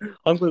was like,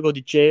 I'm going to go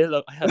to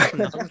jail. I have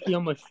pornography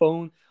on my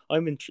phone.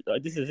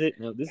 This is it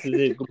now. This is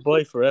it.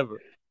 Goodbye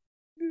forever.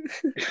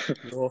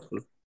 It's awful.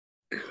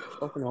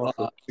 Fucking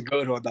awful. That's a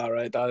good one, that,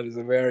 right? That is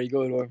a very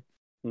good one.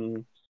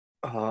 Mm.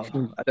 I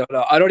don't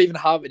know. I don't even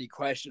have any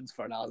questions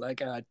for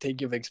that. I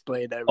think you've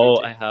explained everything. Oh,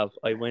 I have.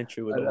 I went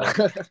through it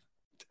all.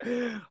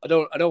 I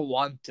don't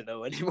want to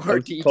know any more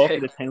details.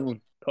 Talking to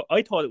town.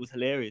 I thought it was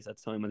hilarious at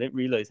the time. I didn't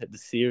realize the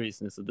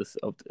seriousness of this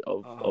of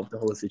the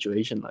whole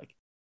situation.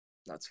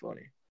 That's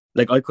funny.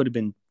 I could have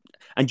been,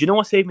 and do you know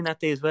what saved me that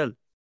day as well?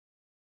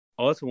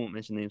 I also won't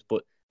mention names,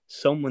 but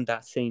someone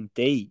that same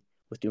day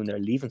was doing their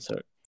leaving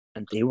cert,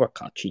 and they were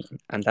caught cheating,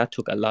 and that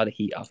took a lot of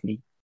heat off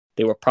me.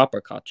 They were proper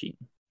caught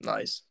cheating.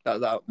 Nice.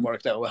 That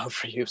worked out well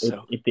for you.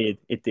 So it did.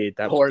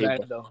 That poor them,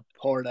 though.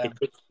 Poor them.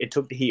 It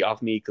took the heat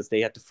off me because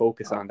they had to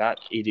focus on that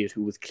idiot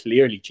who was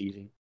clearly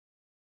cheating.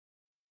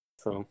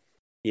 So,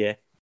 yeah.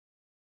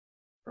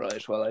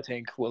 Right. Well, I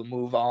think we'll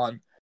move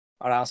on.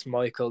 I'll ask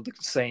Michael the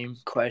same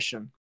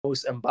question.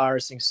 Most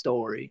embarrassing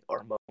story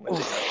or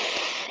moment?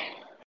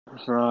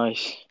 Right.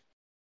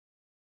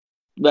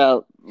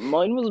 Well,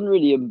 mine wasn't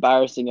really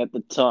embarrassing at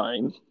the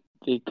time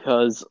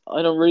because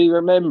I don't really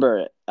remember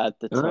it at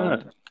the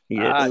time.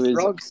 Yes.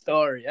 Drug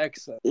story,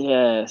 excellent.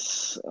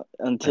 Yes,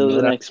 until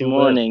the next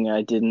morning,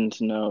 I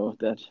didn't know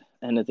that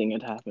anything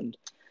had happened.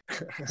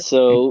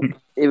 So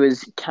it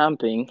was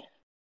camping.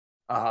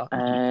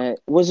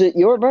 Was it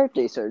your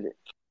birthday, Sergey?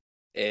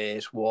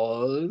 It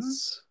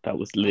was. That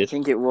was lit. I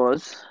think it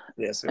was.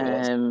 Yes, it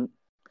was.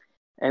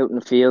 Out in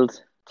the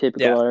field,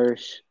 typical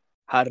Irish.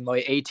 Had my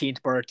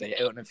 18th birthday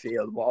out in the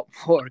field. What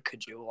more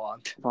could you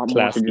want? What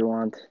more could you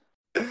want?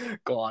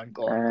 Go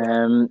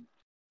on.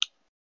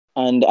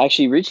 And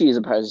actually, Ritchie is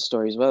a part of the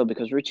story as well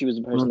because Ritchie was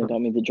the person that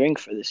got me the drink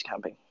for this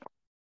camping.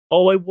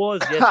 Oh, I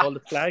was. Yes, all the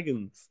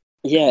flagons.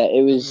 Yeah,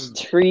 it was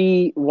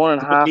 3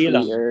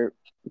 1.5 liter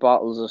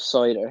bottles of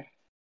cider.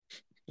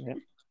 Yeah,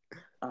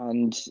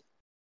 and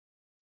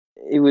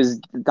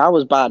that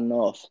was bad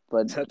enough.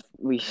 But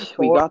we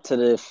got to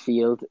the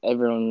field.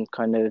 Everyone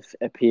kind of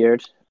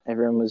appeared.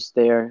 Everyone was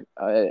there.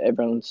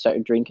 Everyone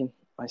started drinking.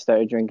 I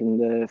started drinking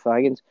the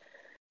flagons.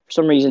 For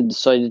some reason,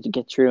 decided to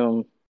get through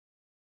them.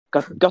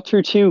 Got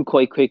through 2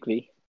 quite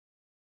quickly,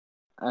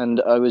 and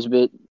I was a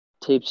bit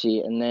tipsy,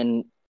 and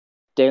then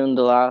down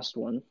the last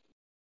one,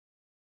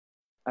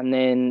 and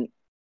then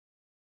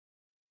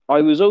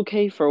I was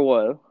okay for a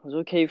while. I was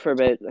okay for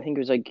about, I think it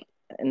was like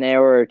an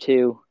hour or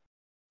two,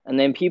 and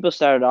then people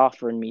started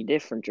offering me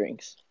different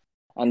drinks,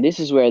 and this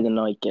is where the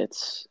night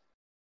gets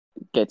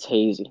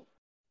hazy.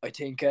 I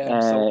think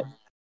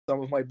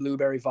some of my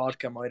blueberry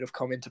vodka might have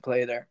come into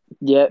play there.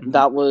 Yeah,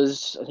 that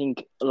was, I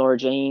think Laura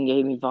Jane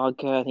gave me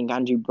vodka. I think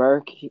Andrew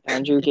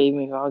gave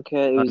me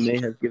vodka. I may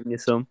have given you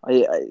some.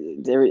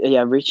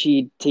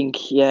 Ritchie,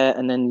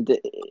 and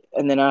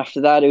then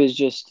after that it was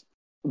just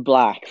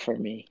black for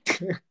me.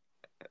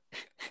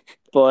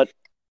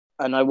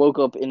 And I woke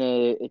up in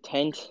a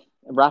tent,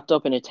 wrapped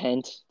up in a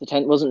tent. The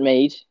tent wasn't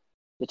made.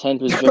 The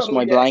tent was just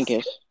my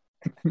blanket.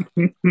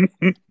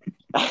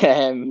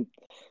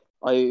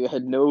 I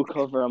had no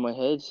cover on my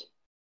head.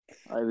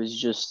 I was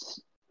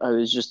just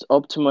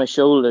up to my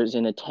shoulders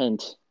in a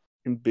tent,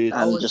 and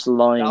just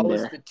lying there. That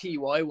was the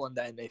TY one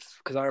then,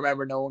 because I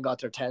remember no one got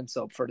their tents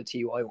up for the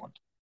TY one.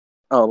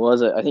 Oh,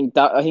 was it? I think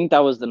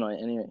that was the night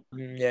anyway.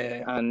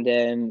 Yeah. And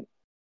then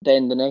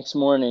the next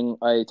morning,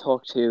 I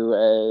talked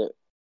to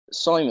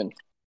Simon,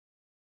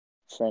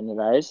 a friend of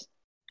ours,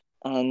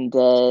 and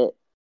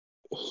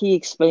he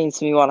explained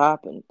to me what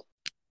happened.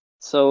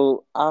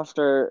 So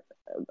after,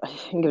 I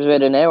think it was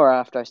about an hour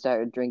after I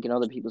started drinking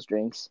other people's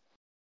drinks,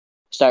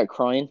 I started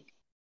crying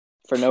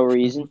for no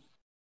reason.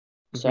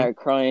 Started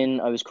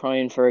crying. I was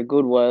crying for a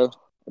good while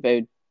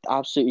about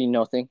absolutely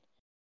nothing.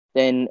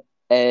 Then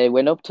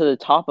went up to the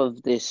top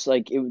of this,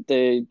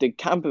 the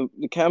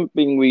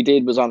camping we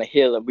did was on a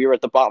hill, and we were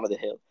at the bottom of the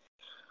hill.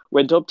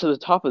 Went up to the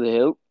top of the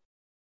hill,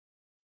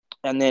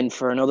 and then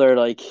for another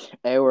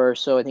hour or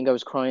so, I think I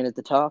was crying at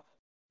the top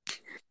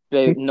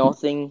about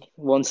nothing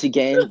once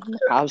again,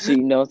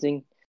 absolutely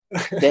nothing.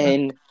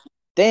 Then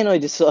I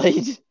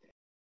decide,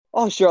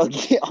 oh sure,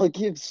 I'll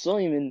give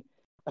Simon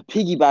a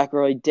piggyback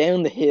ride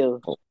down the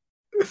hill.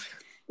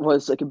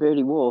 Was I could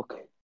barely walk,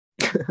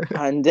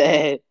 and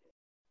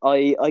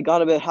I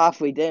got about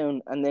halfway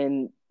down, and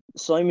then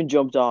Simon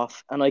jumped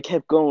off, and I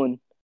kept going,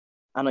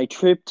 and I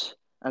tripped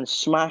and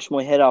smashed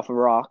my head off a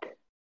rock.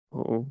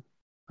 Oh,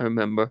 I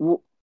remember. But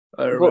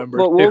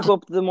woke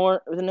up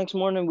the next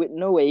morning with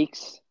no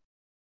aches,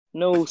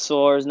 no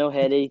sores, no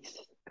headaches.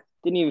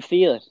 Didn't even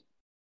feel it.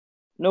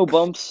 No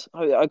bumps.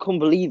 I couldn't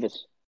believe it.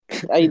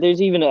 I think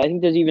there's even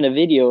a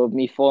video of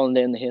me falling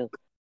down the hill.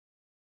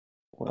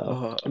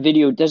 Wow.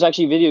 There's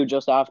actually a video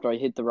just after I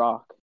hit the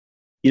rock.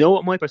 You know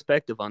what my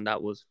perspective on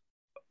that was?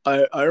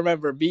 I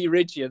remember me,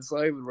 Ritchie, and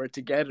Simon were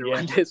together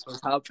when this was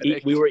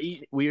happening. We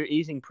were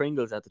eating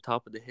Pringles at the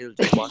top of the hill,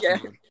 just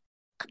watching them.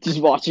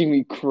 Just watching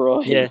me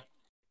cry. Yeah.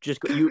 Just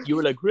you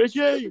were like,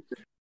 Ritchie.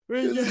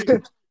 We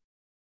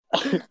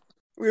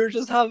were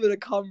just having a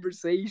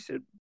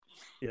conversation.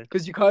 Yeah.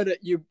 Because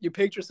you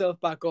picked yourself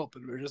back up,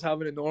 and we were just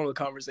having a normal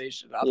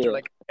conversation after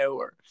an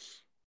hour.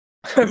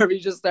 We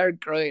just started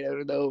crying out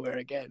of nowhere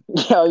again.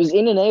 Yeah, I was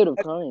in and out of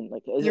crying.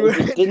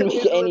 It didn't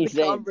make any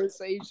sense.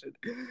 Conversation.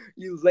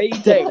 You lay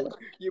down.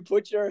 You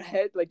put your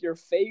head, your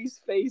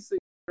face facing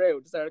the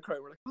ground. Started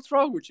crying. We're like, "What's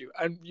wrong with you?"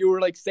 And you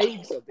were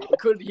saying something. We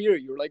couldn't hear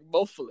you. You were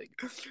muffling.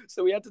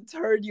 So we had to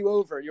turn you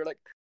over. You're like,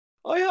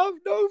 "I have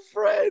no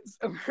friends."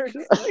 And we're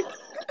just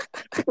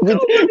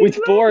with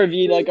four of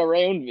you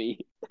around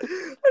me. And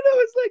I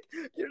was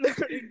like, "You're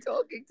literally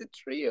talking to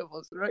three of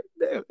us right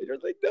now." And you're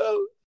like,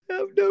 "No. I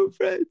have no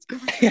friends."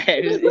 Yeah,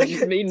 it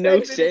just made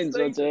no sense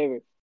whatsoever.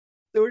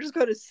 They were just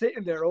kind of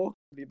sitting there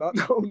awkwardly, not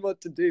knowing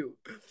what to do.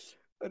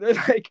 And then,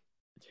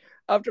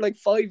 after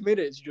 5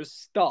 minutes, you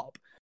just stop.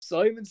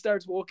 Simon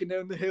starts walking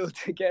down the hill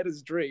to get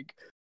his drink.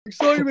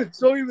 Simon,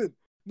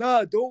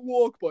 nah, don't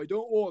walk, boy,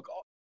 don't walk.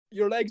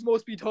 Your legs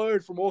must be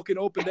tired from walking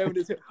up and down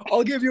this hill.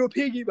 I'll give you a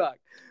piggyback.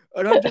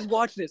 And I'm just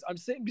watching this. I'm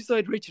sitting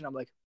beside Ritchie, and I'm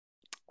like,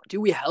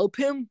 do we help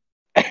him?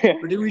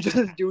 Or do we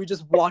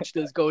just watch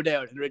this go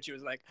down? And Ritchie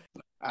was like,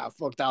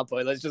 fuck that,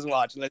 boy. Let's just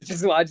watch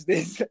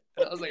this. And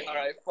I was like, all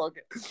right, fuck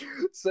it.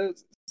 So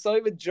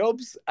Simon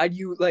jumps, and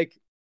you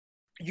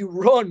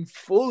run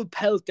full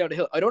pelt down the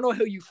hill. I don't know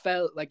how you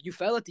fell. You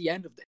fell at the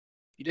end of it.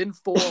 You didn't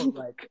fall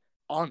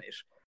on it,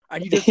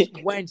 and you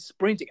just went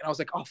sprinting. And I was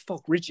like, oh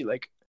fuck, Ritchie, we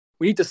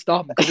need to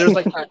stop him, because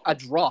there's a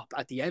drop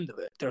at the end of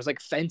it. There's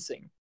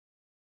fencing,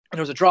 and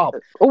there was a drop.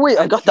 Oh wait,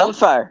 I got that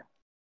far.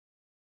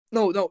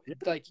 No,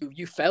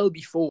 you fell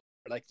before,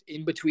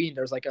 in between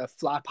there's a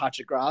flat patch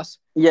of grass.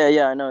 Yeah,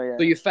 I know, yeah.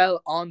 So you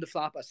fell on the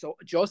flat patch, so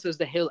just as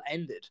the hill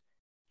ended,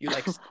 you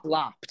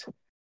slapped.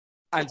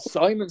 And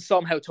Simon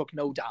somehow took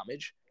no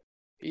damage.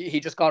 He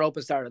just got up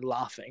and started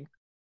laughing.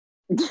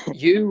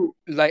 You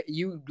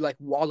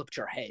walloped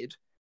your head.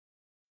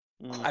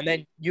 And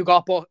then you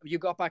got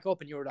back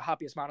up, and you were the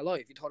happiest man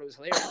alive. You thought it was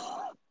hilarious.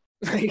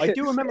 I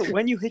do remember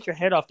when you hit your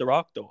head off the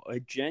rock, though. I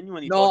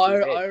genuinely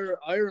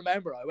I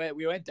remember.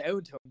 We went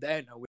down to him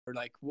then, and we were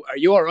like, "Are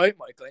you all right,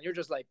 Michael?" And you're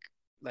just like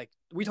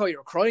we thought you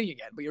were crying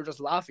again, but you're just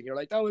laughing. You're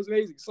like, "That was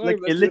amazing." Simon,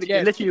 let's do it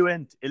again. It literally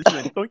went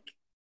boink.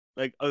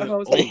 I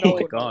was like, no,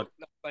 my god.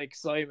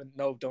 Simon,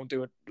 no, don't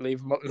do it. Leave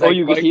him.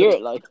 You could hear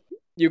it,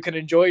 you can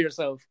enjoy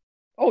yourself.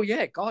 Oh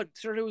yeah, God,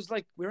 sir, it was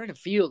like we were in a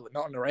field with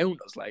nothing around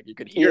us. Like you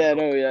could hear. Yeah,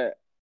 no, yeah.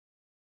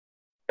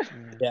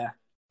 Yeah,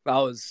 that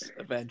was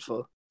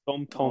eventful.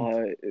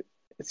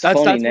 It's that's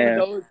funny that's now. one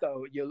of those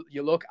though.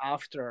 You look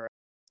after,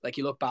 like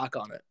you look back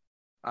on it,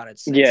 and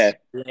it's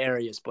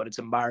hilarious, but it's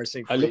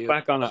embarrassing. I look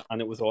back on it,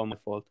 and it was all my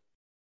fault.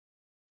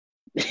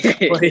 Yeah,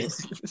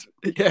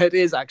 it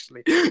is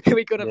actually.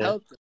 We could have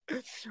helped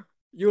him.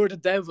 You were the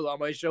devil on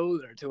my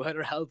shoulder to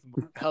either help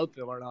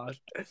him or not.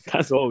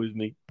 That's always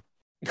me.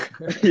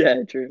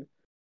 Yeah, true.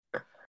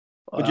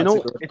 But you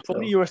know, it's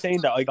funny you were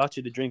saying that I got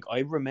you the drink. I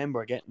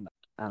remember getting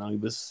that, and I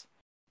was,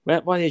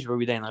 what age were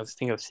we then? I was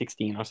thinking I was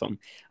 16 or something.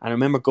 And I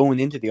remember going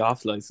into the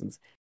off license,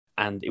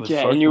 and it was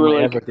and you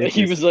were like,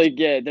 he was like,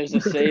 yeah, there's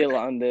a sale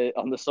on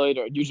the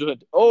cider, and you just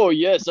went, oh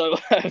yes, I'll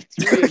have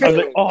 3. I was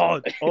like,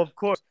 oh, of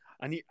course.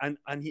 And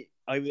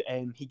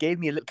he gave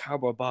me a little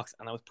cardboard box,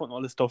 and I was putting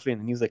all this stuff in,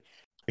 and he was like,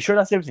 "Are you sure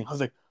that's everything?" I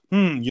was like,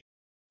 you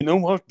know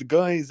what? The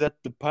guys at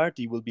the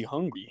party will be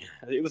hungry.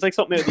 It was like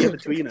something out of the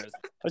In-Betweeners.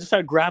 I just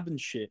started grabbing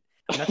shit,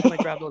 and that's when I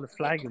grabbed all the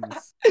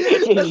flagons.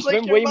 You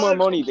spent way more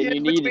money than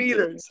you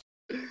needed.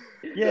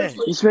 Yeah,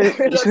 you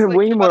spent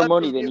way more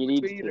money than you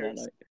needed that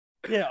night.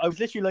 Yeah, I was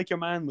literally like your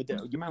man with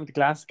the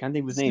glasses. Can't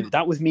think of his name.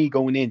 That was me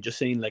going in, just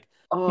saying like,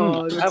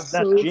 that's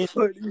that so gin.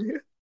 funny.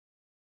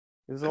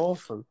 It was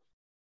awful.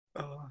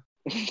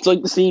 It's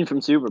like the scene from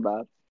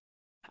Superbad.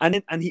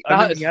 And he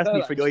asked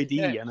me for the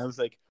ID, and I was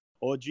like,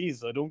 "Oh,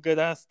 geez, I don't get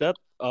asked that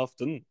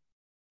often."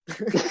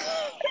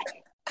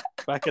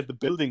 Back at the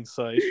building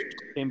site,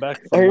 came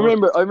back. I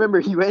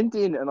remember he went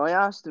in, and I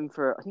asked him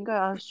for. I think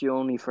I asked you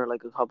only for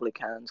like a couple of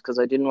cans because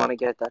I didn't want to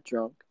get that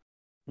drunk.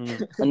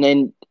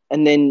 And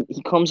then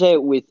he comes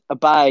out with a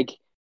bag,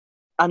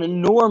 an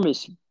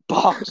enormous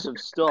box of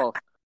stuff.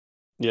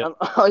 Yeah, and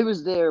I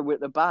was there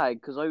with a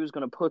bag because I was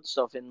going to put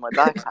stuff in my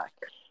backpack,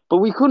 but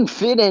we couldn't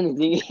fit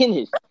anything in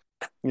it.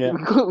 Yeah,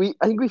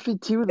 I think we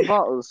fit 2 of the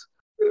bottles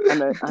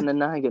and a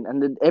naggin,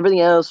 and then everything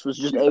else was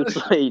just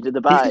outside of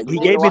the bag. He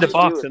gave me the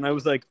box, and I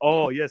was like,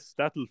 "Oh yes,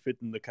 that'll fit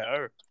in the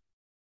car."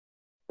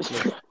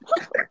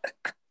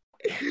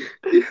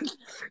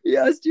 He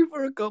asked you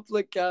for a couple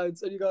of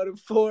cans, and you got him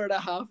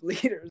 4.5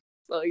 liters.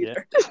 Yeah,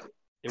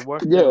 it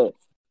worked. Yeah,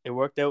 it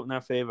worked out in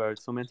our favor.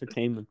 Some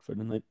entertainment for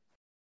the night.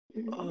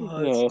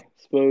 I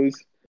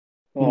suppose.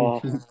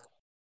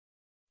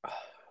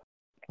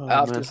 I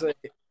have to say,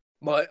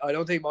 I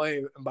don't think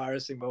my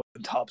embarrassing moment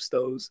tops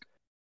those.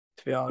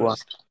 To be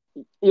honest,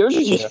 yours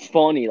was just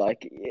funny.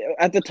 Like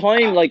at the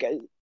time, like.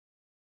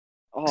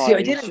 See,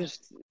 I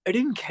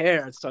didn't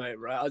care at the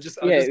time, right? It was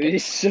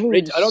so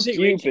I don't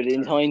stupid think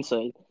in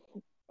hindsight.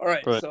 All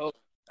right. So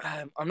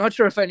I'm not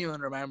sure if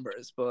anyone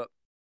remembers, but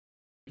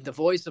the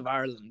Voice of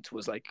Ireland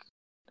was like,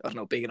 I don't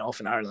know, big enough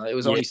in Ireland. It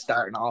was only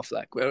starting off.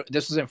 Like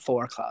this was in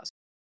 4 class.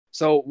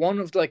 So one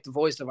of like the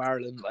Voice of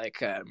Ireland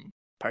like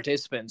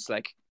participants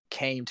like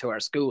came to our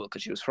school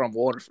because she was from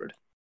Waterford,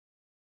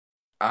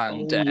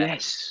 and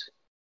yes.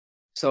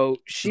 So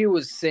she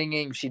was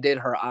singing. She did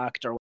her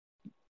act, or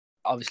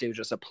obviously it was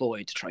just a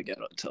ploy to try and get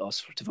to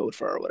us to vote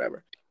for her or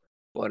whatever.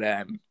 But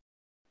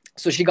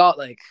so she was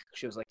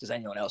like, does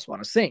anyone else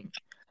want to sing?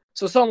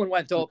 So someone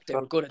went up. They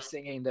were good at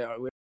singing. They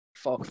were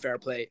fair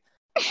play.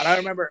 And I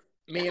remember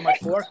me and my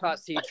 4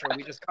 class teacher.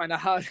 We just kind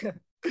of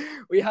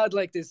had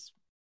like this.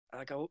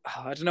 I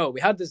don't know.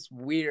 We had this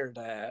weird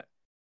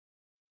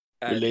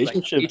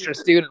relationship, like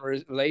teacher-student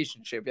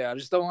relationship. Yeah, I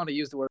just don't want to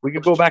use the word. We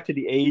could go back to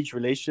the age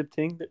relationship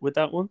thing with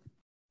that one.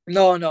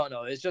 No.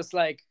 It's just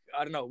like,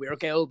 I don't know. We were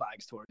girl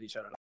bags towards each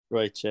other.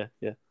 Right.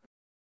 Yeah.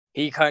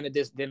 He kind of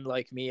just didn't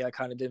like me. I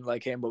kind of didn't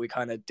like him, but we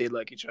kind of did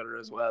like each other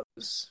as well. It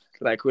was,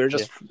 like we were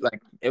just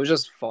like, it was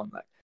just fun.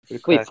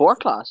 Like, wait, 4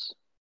 class?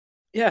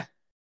 Yeah,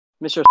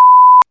 Mr.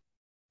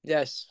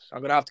 Yes,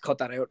 I'm gonna have to cut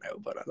that out now.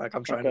 But like,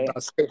 I'm trying to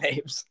not say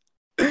names.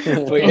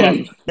 But yeah,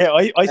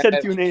 I said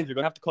a few names. You're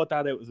gonna have to cut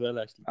that out as well.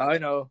 Actually, I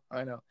know.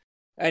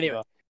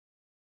 Anyway,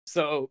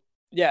 so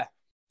yeah,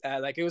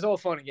 like it was all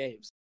fun and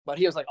games. But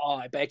he was like, "Oh,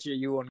 I bet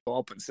you want to go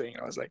up and sing."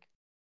 And I was like,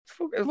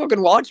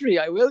 "Fucking watch me!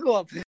 I will go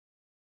up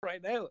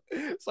right now."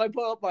 So I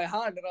put up my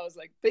hand and I was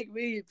like, "Pick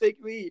me!"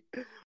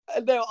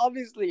 And now,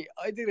 obviously,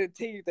 I didn't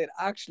think they'd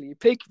actually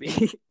pick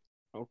me.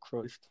 Oh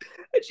Christ!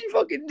 And she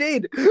fucking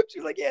did. She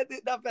was like, "Yeah,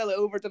 that fella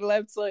over to the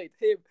left side,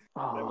 him."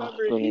 I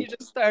remember he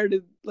just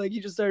started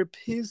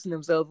pissing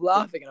himself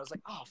laughing, and I was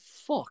like, "Oh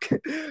fuck!"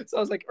 So I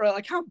was like, "Right,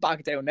 I can't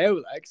back down now."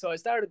 Like, so I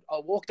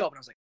walked up and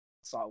I was like,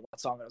 "What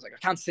song?" And I was like, "I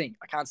can't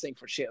sing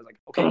for shit." I was like,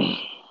 "Okay,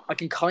 I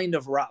can kind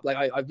of rap." Like,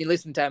 I've been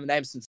listening to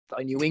Eminem since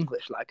I knew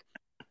English. Like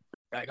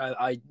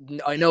I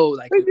know,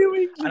 like, I knew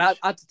English. And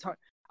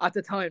at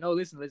the time, no,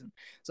 listen.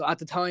 So at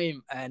the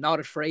time, Not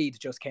Afraid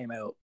just came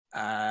out.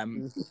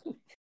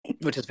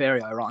 Which is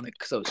very ironic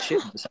because I was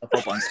shitting myself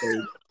up on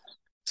stage.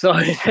 So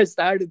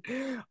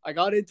I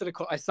got into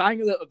I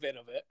sang a little bit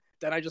of it,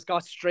 then I just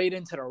got straight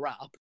into the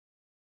rap.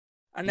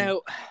 And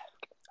now,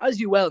 as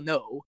you well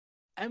know,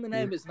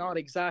 Eminem is not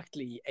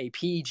exactly a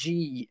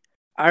PG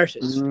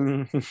artist.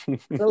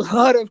 There's a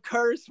lot of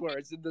curse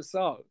words in the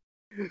song.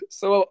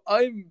 So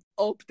I'm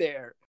up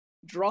there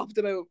dropped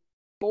about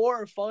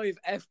 4 or 5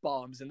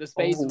 F-bombs in the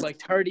space of like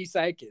 30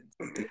 seconds.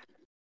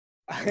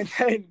 And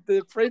then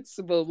the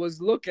principal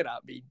was looking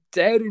at me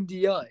dead in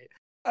the eye.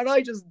 And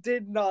I just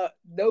did not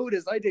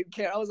notice. I didn't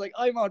care. I was like,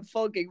 I'm on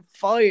fucking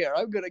fire.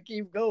 I'm going to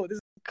keep going. This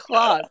is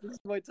class. This is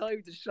my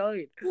time to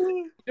shine.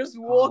 Just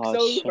walks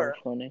over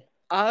so funny.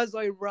 as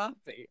I'm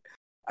rapping.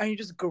 And he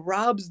just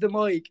grabs the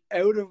mic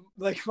out of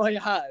like my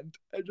hand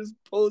and just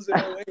pulls it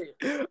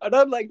away. And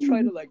I'm like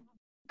trying to like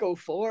go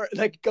for it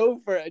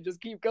and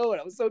just keep going.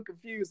 I was so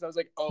confused. I was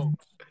like, oh.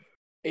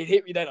 It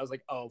hit me then. I was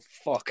like, oh,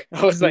 fuck.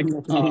 I was like,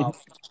 oh,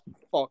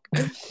 fuck.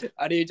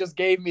 And he just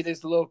gave me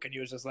this look and he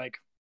was just like,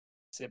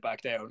 sit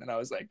back down. And I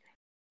was like,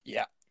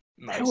 yeah,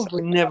 nice. How have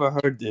I never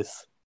heard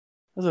this?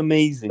 That's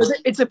amazing.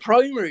 It's a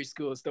primary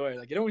school story.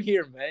 Like, you don't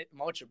hear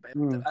much about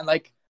it. And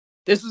like,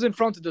 this was in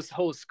front of this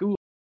whole school.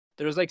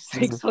 There was like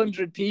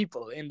 600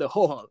 people in the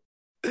hall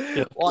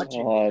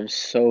watching. Oh, it was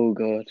so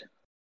good.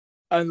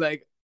 And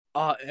like,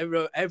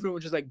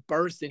 everyone just like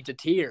burst into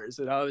tears,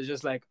 and I was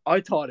just like,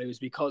 I thought it was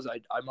because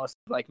I must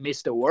have like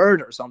missed a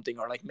word or something,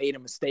 or like made a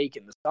mistake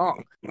in the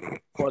song.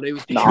 But it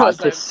was because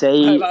to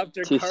say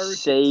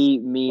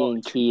me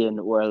and Kian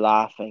were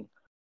laughing.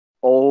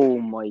 Oh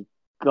my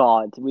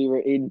god, we were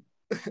in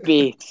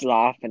bits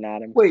laughing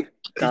at him. Wait,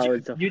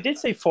 you did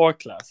say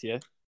 4th class, yeah?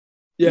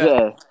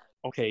 Yeah.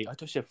 Okay, I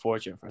thought you said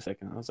 4th year for a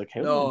second. I was like,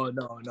 how? No,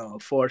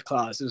 4th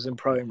class. It was in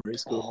primary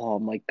school. Oh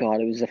my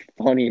god, it was the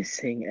funniest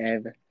thing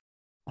ever.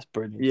 That's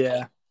brilliant.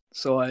 Yeah.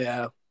 So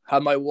I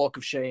had my walk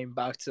of shame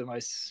back to my...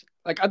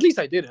 Like, at least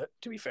I did it,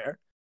 to be fair.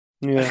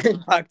 Yeah. I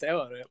backed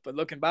out on it. But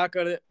looking back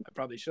at it, I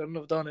probably shouldn't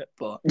have done it.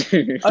 But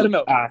I don't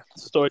know.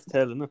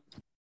 Storytelling.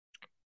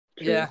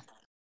 Yeah.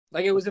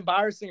 Like, it was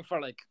embarrassing for,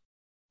 like,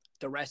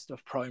 the rest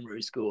of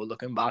primary school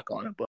looking back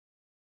on it. But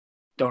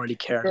don't really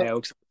care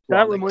now.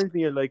 That reminds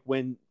me of, like,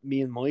 when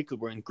me and Michael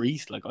were in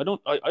Greece. Like, I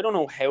don't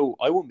know how...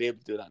 I won't be able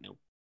to do that now.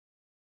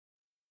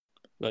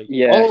 Like,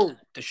 oh,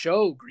 the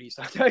show Greece.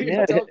 I thought you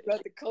were talking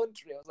about the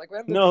country. I was like,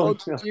 when the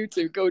fuck did you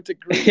two go to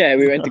Greece? Yeah,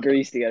 we went to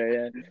Greece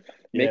together.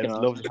 Yeah, it was a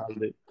lovely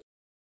holiday.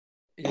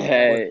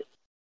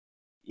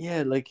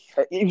 Yeah, like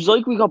it was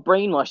like we got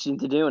brainwashed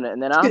into doing it,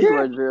 and then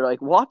afterwards we were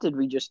like, "What did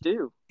we just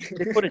do?"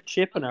 They put a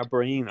chip in our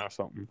brain or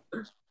something.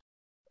 It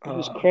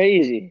was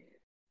crazy.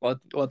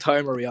 What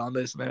time are we on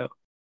this now?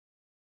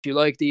 If you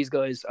like these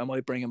guys, I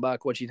might bring them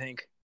back. What do you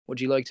think? Would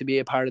you like to be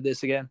a part of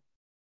this again?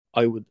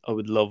 I would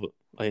love it.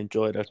 I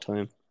enjoyed our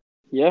time.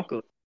 Yeah.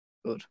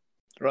 Good.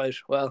 Right.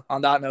 Well,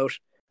 on that note,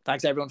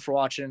 thanks everyone for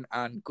watching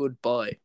and goodbye.